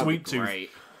 like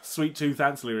Sweet Tooth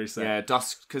Ancillary set. Yeah,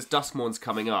 because Duskmourn's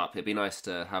coming up. It'd be nice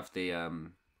to have the...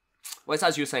 Well, it's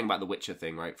as you were saying about the Witcher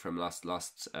thing, right, from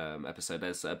last episode.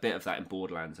 There's a bit of that in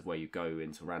Borderlands of where you go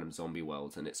into random zombie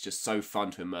worlds, and it's just so fun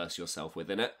to immerse yourself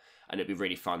within it. And it'd be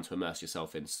really fun to immerse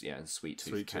yourself in Sweet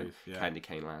Tooth, Candy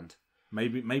Cane Land.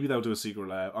 Maybe they'll do a secret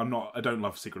layer. I don't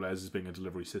love secret layers as being a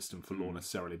delivery system for lore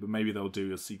necessarily, but maybe they'll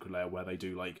do a secret layer where they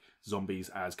do like zombies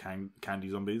as candy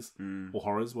zombies or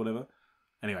horrors, whatever.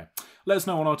 Anyway, let us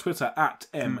know on our Twitter at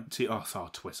MT. Oh, it's our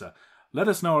Twitter. Let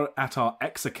us know at our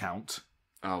X account.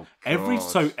 Oh,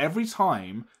 God. Every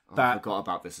time that I forgot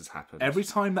about this has happened. Every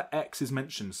time that X is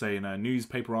mentioned, say in a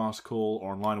newspaper article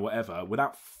or online or whatever,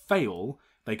 without fail,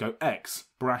 they go X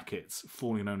brackets,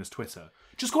 formerly known as Twitter.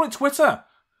 Just call it Twitter.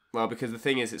 Well, because the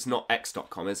thing is, it's not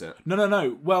x.com, is it?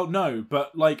 No. Well, no,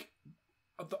 but like,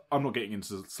 I'm not getting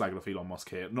into slagging off Elon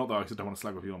Musk here. Not that I don't want to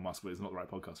slag off Elon Musk, but it's not the right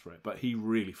podcast for it. But he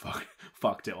really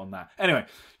fucked it on that. Anyway,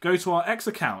 go to our X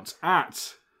account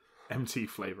at MT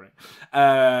Flavouring.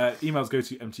 Emails go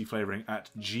to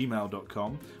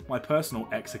mtflavouring@gmail.com. My personal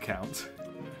X account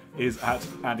is at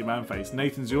Andy Manface.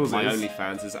 Nathan's yours. My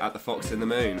OnlyFans is at the Fox in the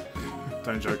Moon.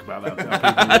 Don't joke about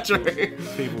that. True.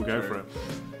 People go for it.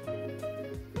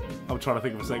 I'm trying to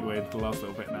think of a segue into the last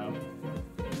little bit now.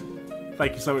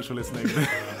 Thank you so much for listening.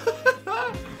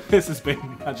 This has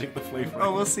been Magic the Flavour.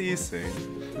 Oh, we'll see you soon.